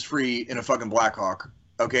 Your weapons free in a fucking Blackhawk.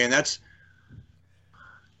 Okay, and that's.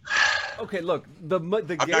 Okay, look, the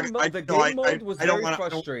game mode was very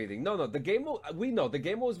frustrating. No, the game mode, we know the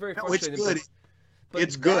game mode was very frustrating. It's good. But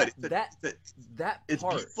it's good. That it's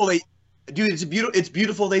part. Beautiful. It's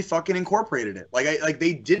beautiful. They fucking incorporated it.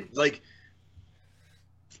 They did.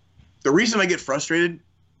 The reason I get frustrated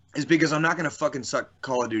is because I'm not gonna fucking suck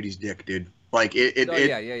Call of Duty's dick, dude.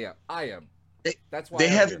 Yeah. I am. That's why they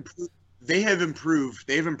have improved.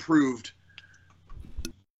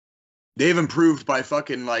 They've improved by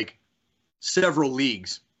fucking like several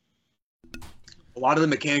leagues a lot of the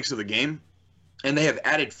mechanics of the game, and they have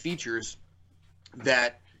added features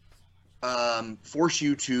that force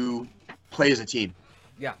you to play as a team.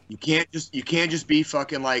 Yeah. You can't just be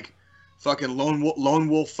fucking lone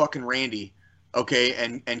wolf fucking Randy, okay,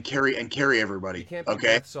 and carry everybody. You can't be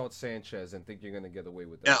Beth Salt Sanchez and think you're gonna get away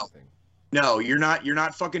with everything. No, you're not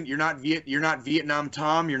Vietnam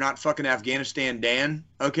Tom, you're not fucking Afghanistan Dan,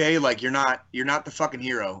 okay? Like you're not the fucking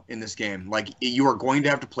hero in this game. Like you are going to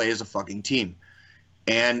have to play as a fucking team.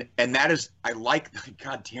 And that is,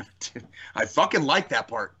 God damn it. I fucking like that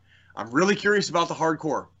part. I'm really curious about the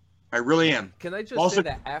hardcore. I really am. Can I just say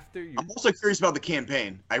that after you... I'm also curious about the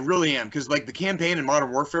campaign. I really am, because like the campaign in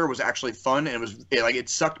Modern Warfare was actually fun, and it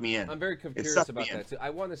sucked me in. I'm very curious about that too.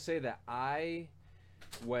 I want to say that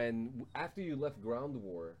after you left Ground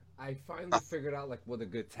War, I finally figured out like what a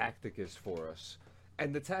good tactic is for us.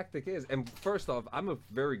 And the tactic is, and first off, I'm a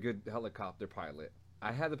very good helicopter pilot.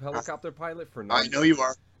 I had a helicopter pilot for 9 years. I know you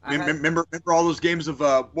are. Remember all those games of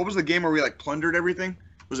what was the game where we like plundered everything?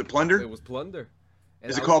 Was it Plunder? It was Plunder.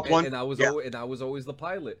 Is it called Plunder? And I was always the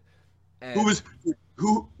pilot. And who was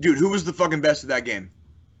the fucking best at that game?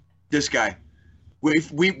 This guy.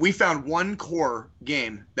 We found one core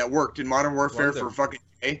game that worked in Modern Warfare for fucking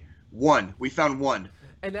one. We found one.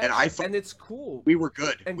 And it's cool. We were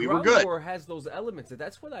good. And we Ground were good. War has those elements, and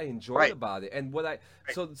that's what I enjoyed about it. And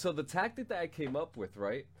so the tactic that I came up with,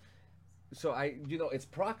 right? So it's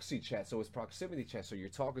proxy chat, so it's proximity chat. So you're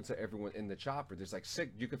talking to everyone in the chopper. There's like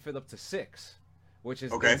 6. You can fit up to 6, which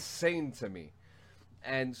is insane to me.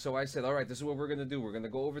 And so I said, all right, this is what we're gonna do. We're gonna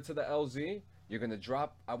go over to the LZ. You're gonna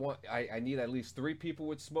drop. I need at least 3 people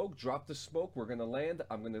with smoke. Drop the smoke. We're gonna land.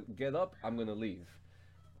 I'm gonna get up. I'm gonna leave.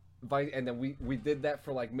 And then we did that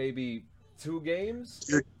for like maybe 2 games.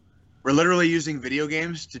 We're literally using video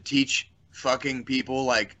games to teach fucking people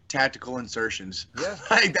like tactical insertions. Yeah.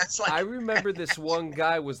 Like that's like I remember this one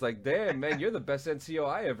guy was like, "Damn, man, you're the best NCO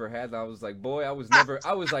I ever had." And I was like, "Boy, I was never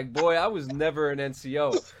an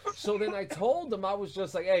NCO." So then I told him, I was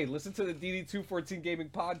just like, "Hey, listen to the DD214 Gaming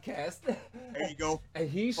podcast." There you go. And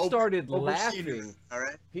he started laughing. All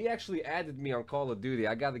right. He actually added me on Call of Duty.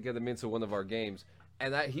 I got to get him into one of our games.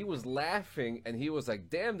 And he was laughing, and he was like,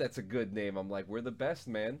 "Damn, that's a good name." I'm like, "We're the best,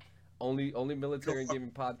 man. Only military and gaming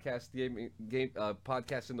podcast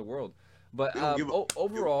podcast in the world." But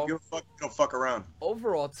overall, you don't fuck around.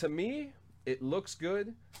 Overall, to me, it looks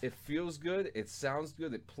good, it feels good, it sounds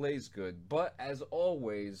good, it plays good. But as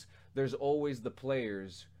always, there's always the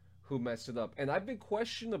players who mess it up. And I've been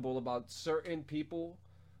questionable about certain people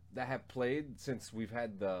that have played since we've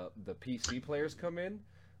had the PC players come in.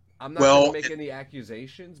 I'm not going to make any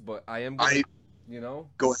accusations, but I am going to, you know.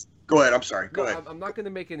 Go ahead. I'm sorry. Go ahead. I'm not going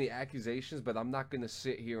to make any accusations, but I'm not going to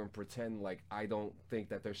sit here and pretend like I don't think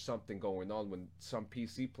that there's something going on when some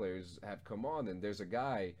PC players have come on and there's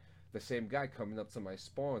the same guy coming up to my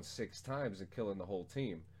spawn 6 times and killing the whole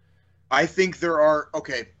team. I think there are,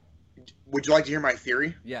 okay, would you like to hear my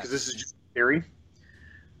theory? Yes. Because this is just theory.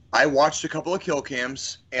 I watched a couple of kill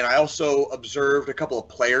cams, and I also observed a couple of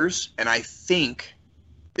players, and I think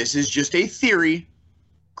this is just a theory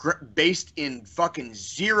based in fucking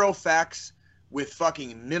zero facts with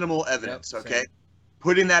fucking minimal evidence, okay? Same.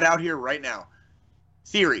 Putting that out here right now.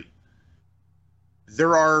 Theory.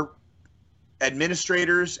 There are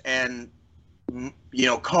administrators and, you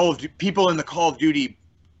know, people in the Call of Duty,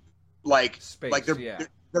 they're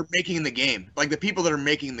making the game. Like the people that are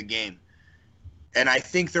making the game. And I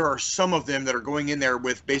think there are some of them that are going in there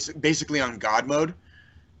with basically on God mode.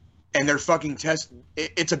 And they're fucking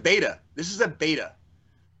it's a beta. This is a beta.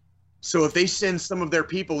 So if they send some of their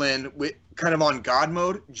people in with kind of on God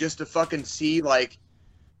mode just to fucking see like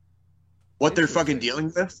what they're fucking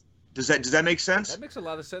dealing with, does that make sense? That makes a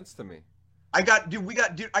lot of sense to me. I got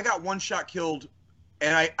one shot killed,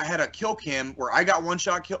 and I had a kill cam where I got one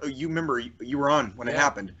shot killed. You remember you were on when it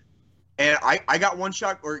happened, and I got one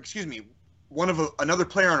shot, or excuse me, another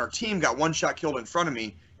player on our team got one shot killed in front of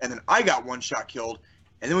me, and then I got one shot killed.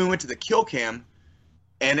 And then we went to the kill cam,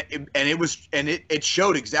 and it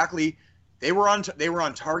showed exactly they were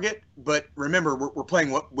on target. But remember, we're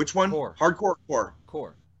playing which one? Core. Hardcore or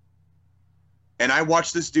Core. And I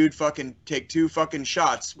watched this dude fucking take 2 fucking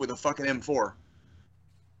shots with a fucking M4,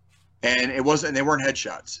 and they weren't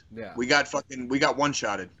headshots. Yeah. We got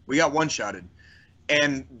one-shotted.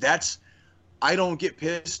 And I don't get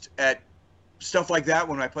pissed at stuff like that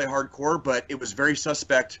when I play hardcore, but it was very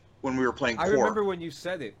suspect when we were playing Core. I remember when you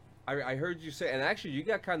said it. I heard you say, and actually you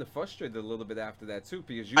got kind of frustrated a little bit after that too,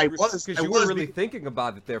 because you were really thinking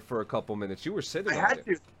about it there for a couple minutes. You were sitting on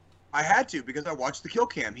it. I had to because I watched the kill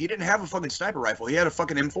cam. He didn't have a fucking sniper rifle. He had a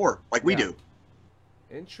fucking M4 like we do.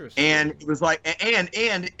 Interesting. And it was like, and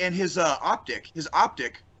his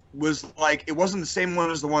optic was like, it wasn't the same one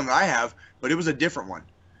as the one that I have, but it was a different one.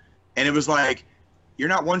 And it was like, you're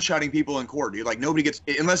not one-shotting people in Core, dude. Like nobody gets,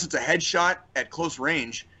 unless it's a headshot at close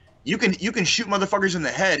range. You can shoot motherfuckers in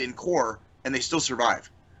the head in Core and they still survive.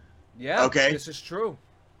 Yeah. Okay. This is true.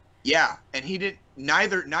 Yeah, and he didn't.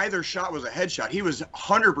 Neither shot was a headshot. He was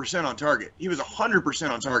 100% on target.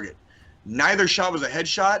 Neither shot was a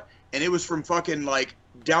headshot, and it was from fucking like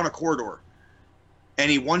down a corridor.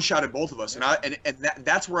 And he one-shotted both of us. And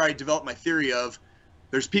that's where I developed my theory of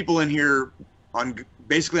there's people in here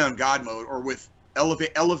basically on God mode or with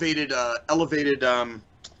elevated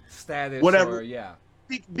status, whatever. Or, yeah.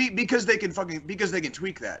 Because they can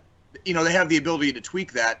tweak that. You know, they have the ability to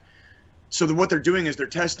tweak that. So what they're doing is they're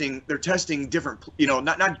testing different, you know,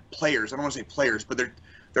 not players. I don't want to say players, but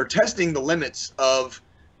they're testing the limits of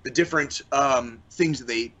the different things that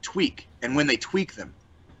they tweak and when they tweak them.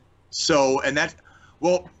 So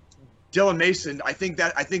Dylan Mason, I think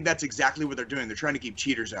that's exactly what they're doing. They're trying to keep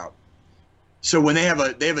cheaters out. So when they have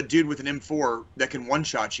a dude with an M4 that can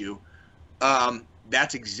one-shot you,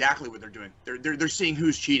 that's exactly what they're doing. They're seeing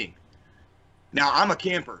who's cheating. Now I'm a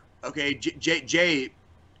camper, okay? Jay,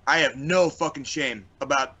 I have no fucking shame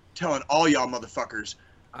about telling all y'all motherfuckers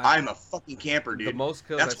I'm a fucking camper, dude. The most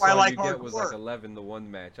kills that's I why saw I like you get was like 11 to 1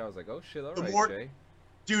 match. I was like, oh shit, all right, Jay.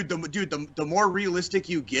 Dude, the more realistic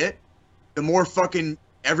you get, the more fucking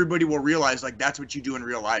everybody will realize like that's what you do in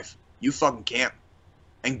real life. You fucking camp.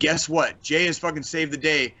 And guess what? Jay has fucking saved the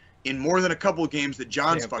day in more than a couple of games that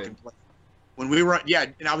John's fucking played. When we were,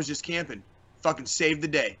 and I was just camping. Fucking saved the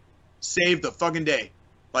day. Saved the fucking day.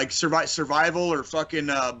 Like survival or fucking,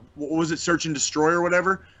 what was it, search and destroy or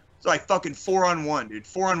whatever? It's like fucking 4-on-1, dude.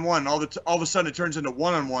 4-on-1. All of a sudden it turns into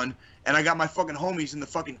 1-on-1. and I got my fucking homies in the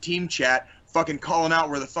fucking team chat fucking calling out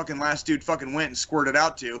where the fucking last dude fucking went and squirted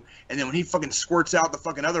out to, and then when he fucking squirts out the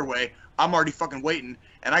fucking other way, I'm already fucking waiting,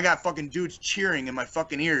 and I got fucking dudes cheering in my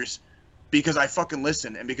fucking ears because I fucking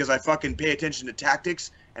listen and because I fucking pay attention to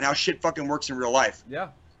tactics and how shit fucking works in real life. Yeah.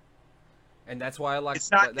 And that's why I like.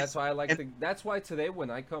 That's why today when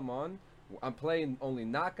I come on, I'm playing only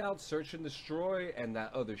knockout, search and destroy, and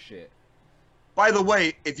that other shit. By the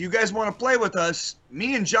way, if you guys want to play with us,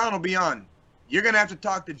 me and John will be on. You're gonna have to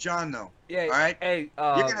talk to John though. Yeah. All right. Hey.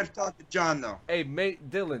 You're gonna have to talk to John though. Hey, mate,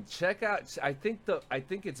 Dylan, check out. I think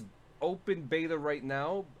it's open beta right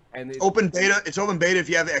now, and open beta. It's open beta if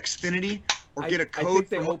you have Xfinity or get a code. I think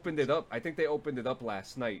they opened it up. I think they opened it up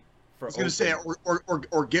last night. I was gonna say,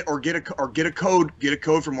 or get a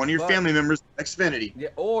code from one of your family members, Xfinity. Yeah,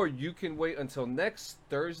 or you can wait until next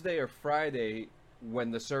Thursday or Friday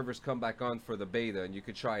when the servers come back on for the beta, and you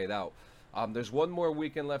could try it out. There's one more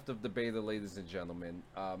weekend left of the beta, ladies and gentlemen.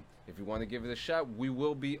 If you want to give it a shot, we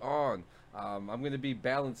will be on. I'm going to be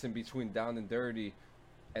balancing between Down and Dirty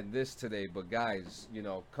and this today. But guys,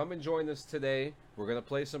 come and join us today. We're going to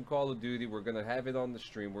play some Call of Duty. We're going to have it on the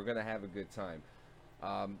stream. We're going to have a good time.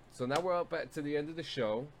 So now we're up to the end of the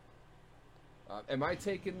show. Am I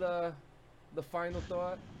taking the final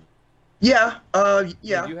thought? Yeah.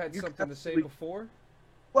 Yeah. You had something to say before?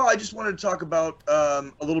 Well, I just wanted to talk about a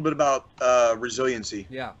little bit about resiliency.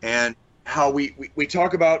 Yeah. And how we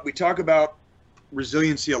talk about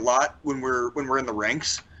resiliency a lot when we're in the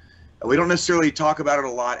ranks. We don't necessarily talk about it a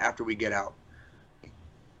lot after we get out.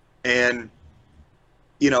 And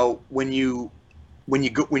when you're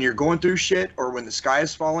going through shit, or when the sky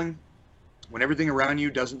is falling, when everything around you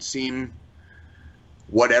doesn't seem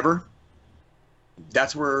whatever,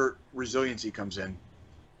 that's where resiliency comes in.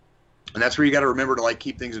 And that's where you got to remember to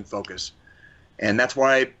keep things in focus. And that's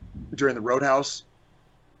why during the Roadhouse,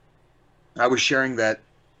 I was sharing that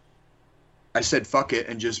I said fuck it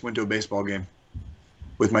and just went to a baseball game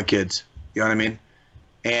with my kids. You know what I mean?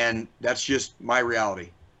 And that's just my reality.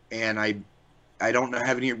 And I don't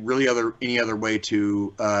have any other way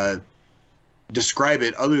to describe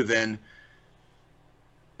it other than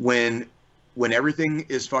when everything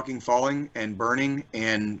is fucking falling and burning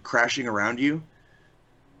and crashing around you,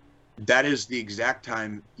 that is the exact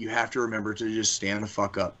time you have to remember to just stand the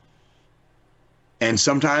fuck up. And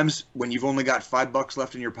sometimes when you've only got $5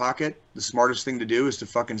 left in your pocket, the smartest thing to do is to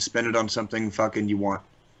fucking spend it on something fucking you want.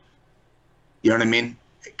 You know what I mean?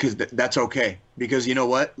 Because that's okay. Because you know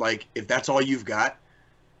what? If that's all you've got,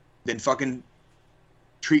 then fucking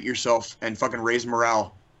treat yourself and fucking raise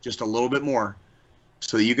morale just a little bit more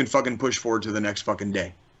so that you can fucking push forward to the next fucking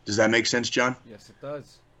day. Does that make sense, John? Yes, it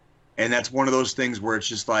does. And that's one of those things where it's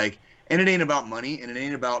just and it ain't about money, and it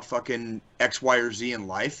ain't about fucking X, Y, or Z in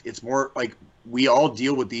life. It's more we all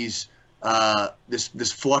deal with these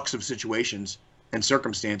this flux of situations and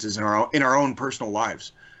circumstances in our own personal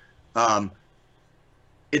lives. That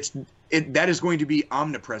is going to be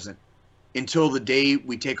omnipresent until the day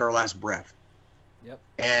we take our last breath. Yep.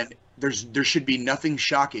 And there should be nothing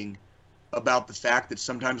shocking about the fact that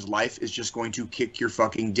sometimes life is just going to kick your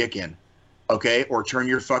fucking dick in, okay, or turn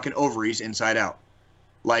your fucking ovaries inside out.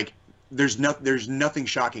 There's nothing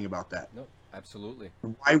shocking about that. No, absolutely.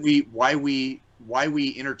 Why we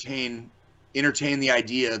entertain the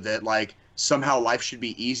idea that somehow life should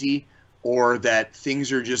be easy, or that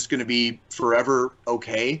things are just going to be forever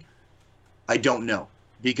okay, I don't know.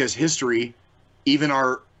 Because history, even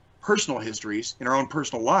our personal histories in our own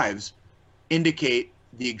personal lives, indicate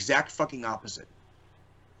the exact fucking opposite.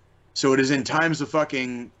 So it is in times of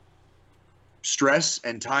fucking stress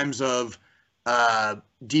and times of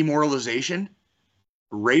demoralization,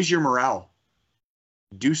 raise your morale.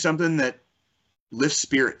 Do something that lifts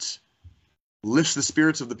the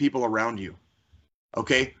spirits of the people around you.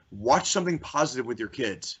 Okay? Watch something positive with your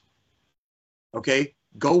kids. Okay?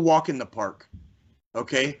 Go walk in the park.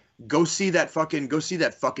 Okay? Go see that fucking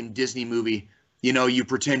Disney movie, you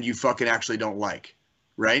pretend you fucking actually don't like.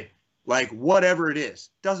 Right? Whatever it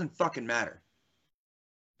is, doesn't fucking matter.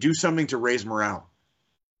 Do something to raise morale.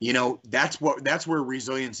 That's where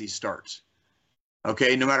resiliency starts.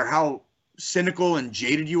 Okay? No matter how cynical and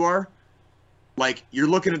jaded you are, you're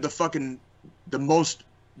looking at the most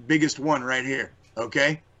biggest one right here.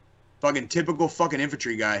 Okay? Fucking typical fucking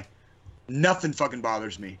infantry guy. Nothing fucking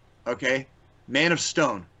bothers me. Okay? Man of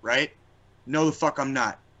stone, right? No, the fuck I'm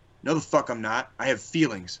not. No, the fuck I'm not. I have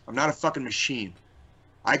feelings. I'm not a fucking machine.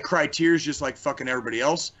 I cry tears just like fucking everybody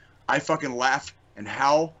else. I fucking laugh and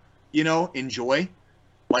howl, enjoy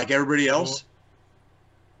like everybody else.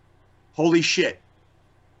 Holy shit.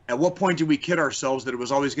 At what point did we kid ourselves that it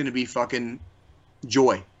was always going to be fucking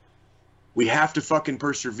joy? We have to fucking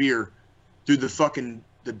persevere through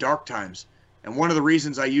the dark times. And one of the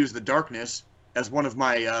reasons I use the darkness as one of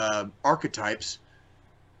my archetypes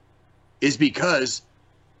is because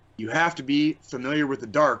you have to be familiar with the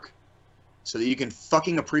dark so that you can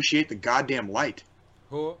fucking appreciate the goddamn light.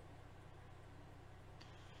 Huh?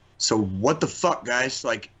 So what the fuck, guys?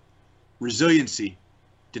 Like, resiliency,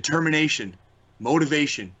 determination,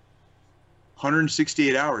 motivation,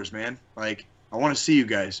 168 hours, man. Like, I want to see you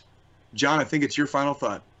guys. John, I think it's your final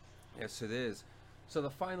thought. Yes, it is. So the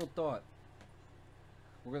final thought,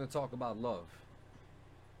 we're going to talk about love.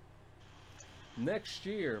 Next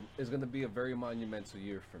year is going to be a very monumental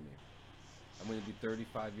year for me. I'm going to be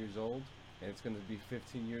 35 years old, and it's going to be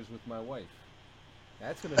 15 years with my wife.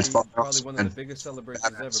 That's going to be probably one of the biggest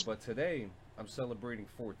celebrations ever. But today, I'm celebrating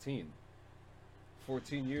 14.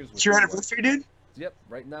 14 years with It's your anniversary, dude? Yep,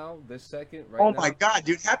 right now, this second, right now. now. Oh my God,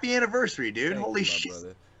 dude. Happy anniversary, dude. Thank Holy you, shit.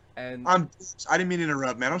 brother. And I didn't mean to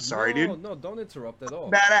interrupt, man. I'm sorry, dude. No, don't interrupt at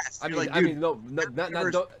all. Badass.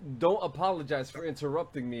 Don't apologize for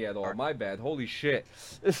interrupting me at all. My bad. Holy shit.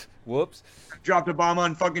 Whoops. Dropped a bomb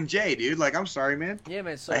on fucking Jay, dude. Like, I'm sorry, man. Yeah,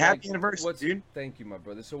 man. So happy anniversary, dude. Thank you, my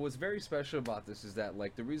brother. So what's very special about this is that,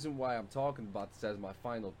 like, the reason why I'm talking about this as my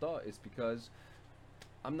final thought is because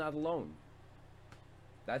I'm not alone.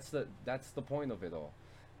 That's the point of it all.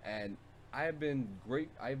 And I have been great.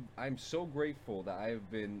 I'm so grateful that I've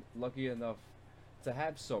been lucky enough to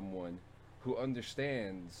have someone who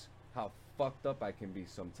understands how fucked up I can be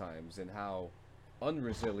sometimes and how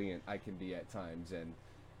unresilient I can be at times. And,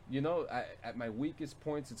 you know, at my weakest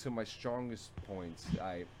points and to my strongest points,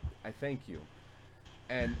 I thank you.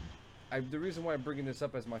 And the reason why I'm bringing this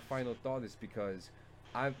up as my final thought is because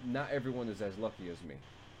not everyone is as lucky as me.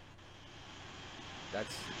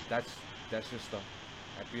 That's just a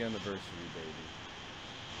happy anniversary,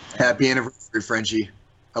 baby. Happy anniversary, Frenchie.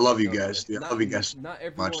 I love you guys. Dude. I love you guys. Not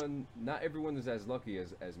everyone is as lucky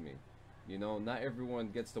as me. You know, not everyone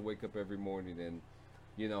gets to wake up every morning and,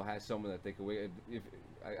 you know, has someone that they can wake.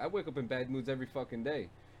 I wake up in bad moods every fucking day,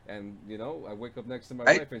 and you know, I wake up next to my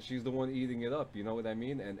wife and she's the one eating it up. You know what I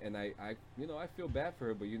mean? And I you know, I feel bad for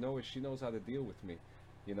her, but you know what? She knows how to deal with me.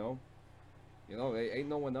 You know, there ain't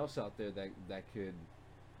no one else out there that could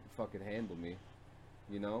fucking handle me.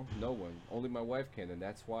 You know, no one. Only my wife can, and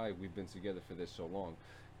that's why we've been together for this so long.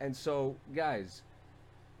 And so, guys,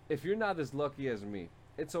 if you're not as lucky as me,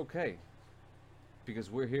 it's okay, because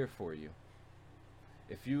we're here for you.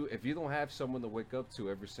 If you don't have someone to wake up to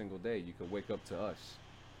every single day, you can wake up to us.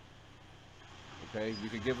 Okay? You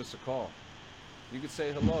can give us a call. You can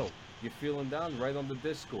say hello. You're feeling down, right on the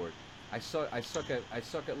Discord. I suck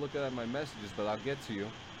at looking at my messages, but I'll get to you.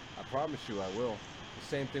 I promise you I will. The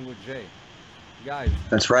same thing with Jay. Guys,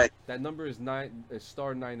 that's right. That number is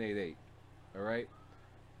star 988. All right.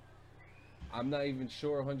 I'm not even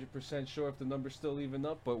sure, 100% sure if the number's still even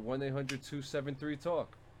up, but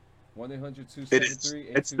 1-800-273-TALK.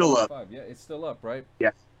 1-800-273-8255. It's still up. Yeah, it's still up, right? Yeah,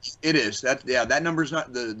 it is. That number's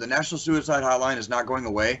not the National Suicide Hotline is not going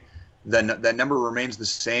away. That number remains the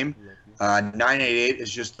same. 988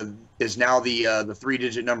 is now the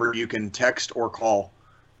 3-digit number you can text or call.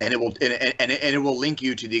 And it will link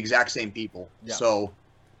you to the exact same people. Yeah. So,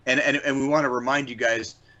 and we want to remind you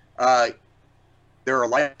guys, there are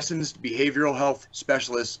licensed behavioral health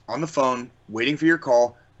specialists on the phone waiting for your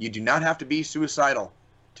call. You do not have to be suicidal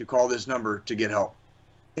to call this number to get help.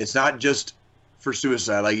 It's not just for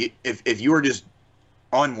suicide. Like if you are just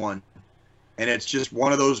on one, and it's just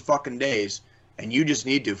one of those fucking days, and you just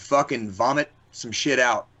need to fucking vomit some shit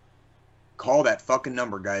out, call that fucking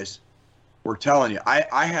number, guys. We're telling you, I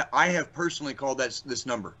have personally called this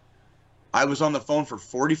number. I was on the phone for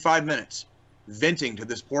 45 minutes venting to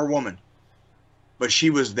this poor woman, but she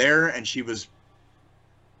was there and she was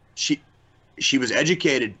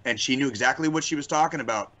educated and she knew exactly what she was talking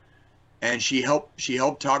about, and she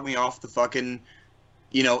helped talk me off the fucking,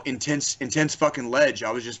 you know, intense fucking ledge. I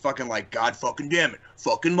was just fucking like, God fucking damn it,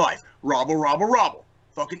 fucking life, robble.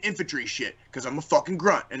 Fucking infantry shit, because I'm a fucking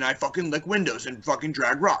grunt and I fucking lick windows and fucking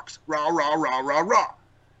drag rocks. Rah.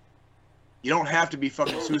 You don't have to be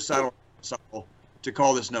fucking suicidal to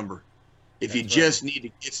call this number. If you just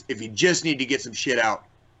need to get some shit out,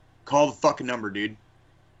 call the fucking number, dude.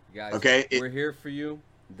 Guys, okay? We're here for you.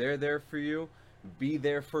 They're there for you. Be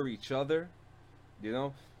there for each other. You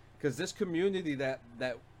know, because this community that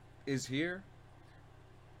is here,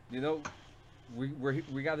 you know,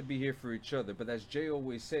 we got to be here for each other. But as Jay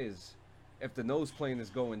always says, if the plane is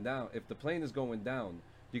going down,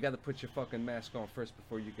 you got to put your fucking mask on first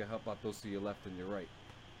before you can help out those to your left and your right.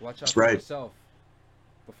 Watch out for yourself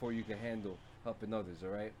before you can handle helping others. All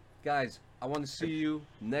right. Guys, I want to see you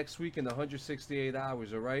next week in 168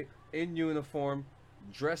 hours, all right? In uniform,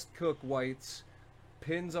 dressed cook whites,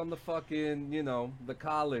 pins on the fucking, you know, the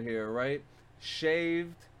collar here, right?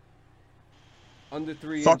 Shaved, under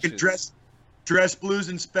 3 fucking inches. Dress Blues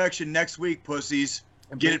inspection next week, pussies.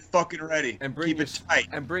 Get it fucking ready. And bring Keep it tight.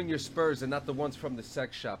 And bring your Spurs and not the ones from the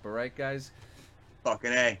sex shop, all right, guys?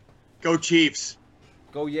 Fucking A. Go Chiefs.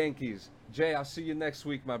 Go Yankees. Jay, I'll see you next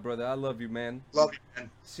week, my brother. I love you, man. Love you, man.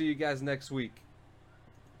 See you guys next week.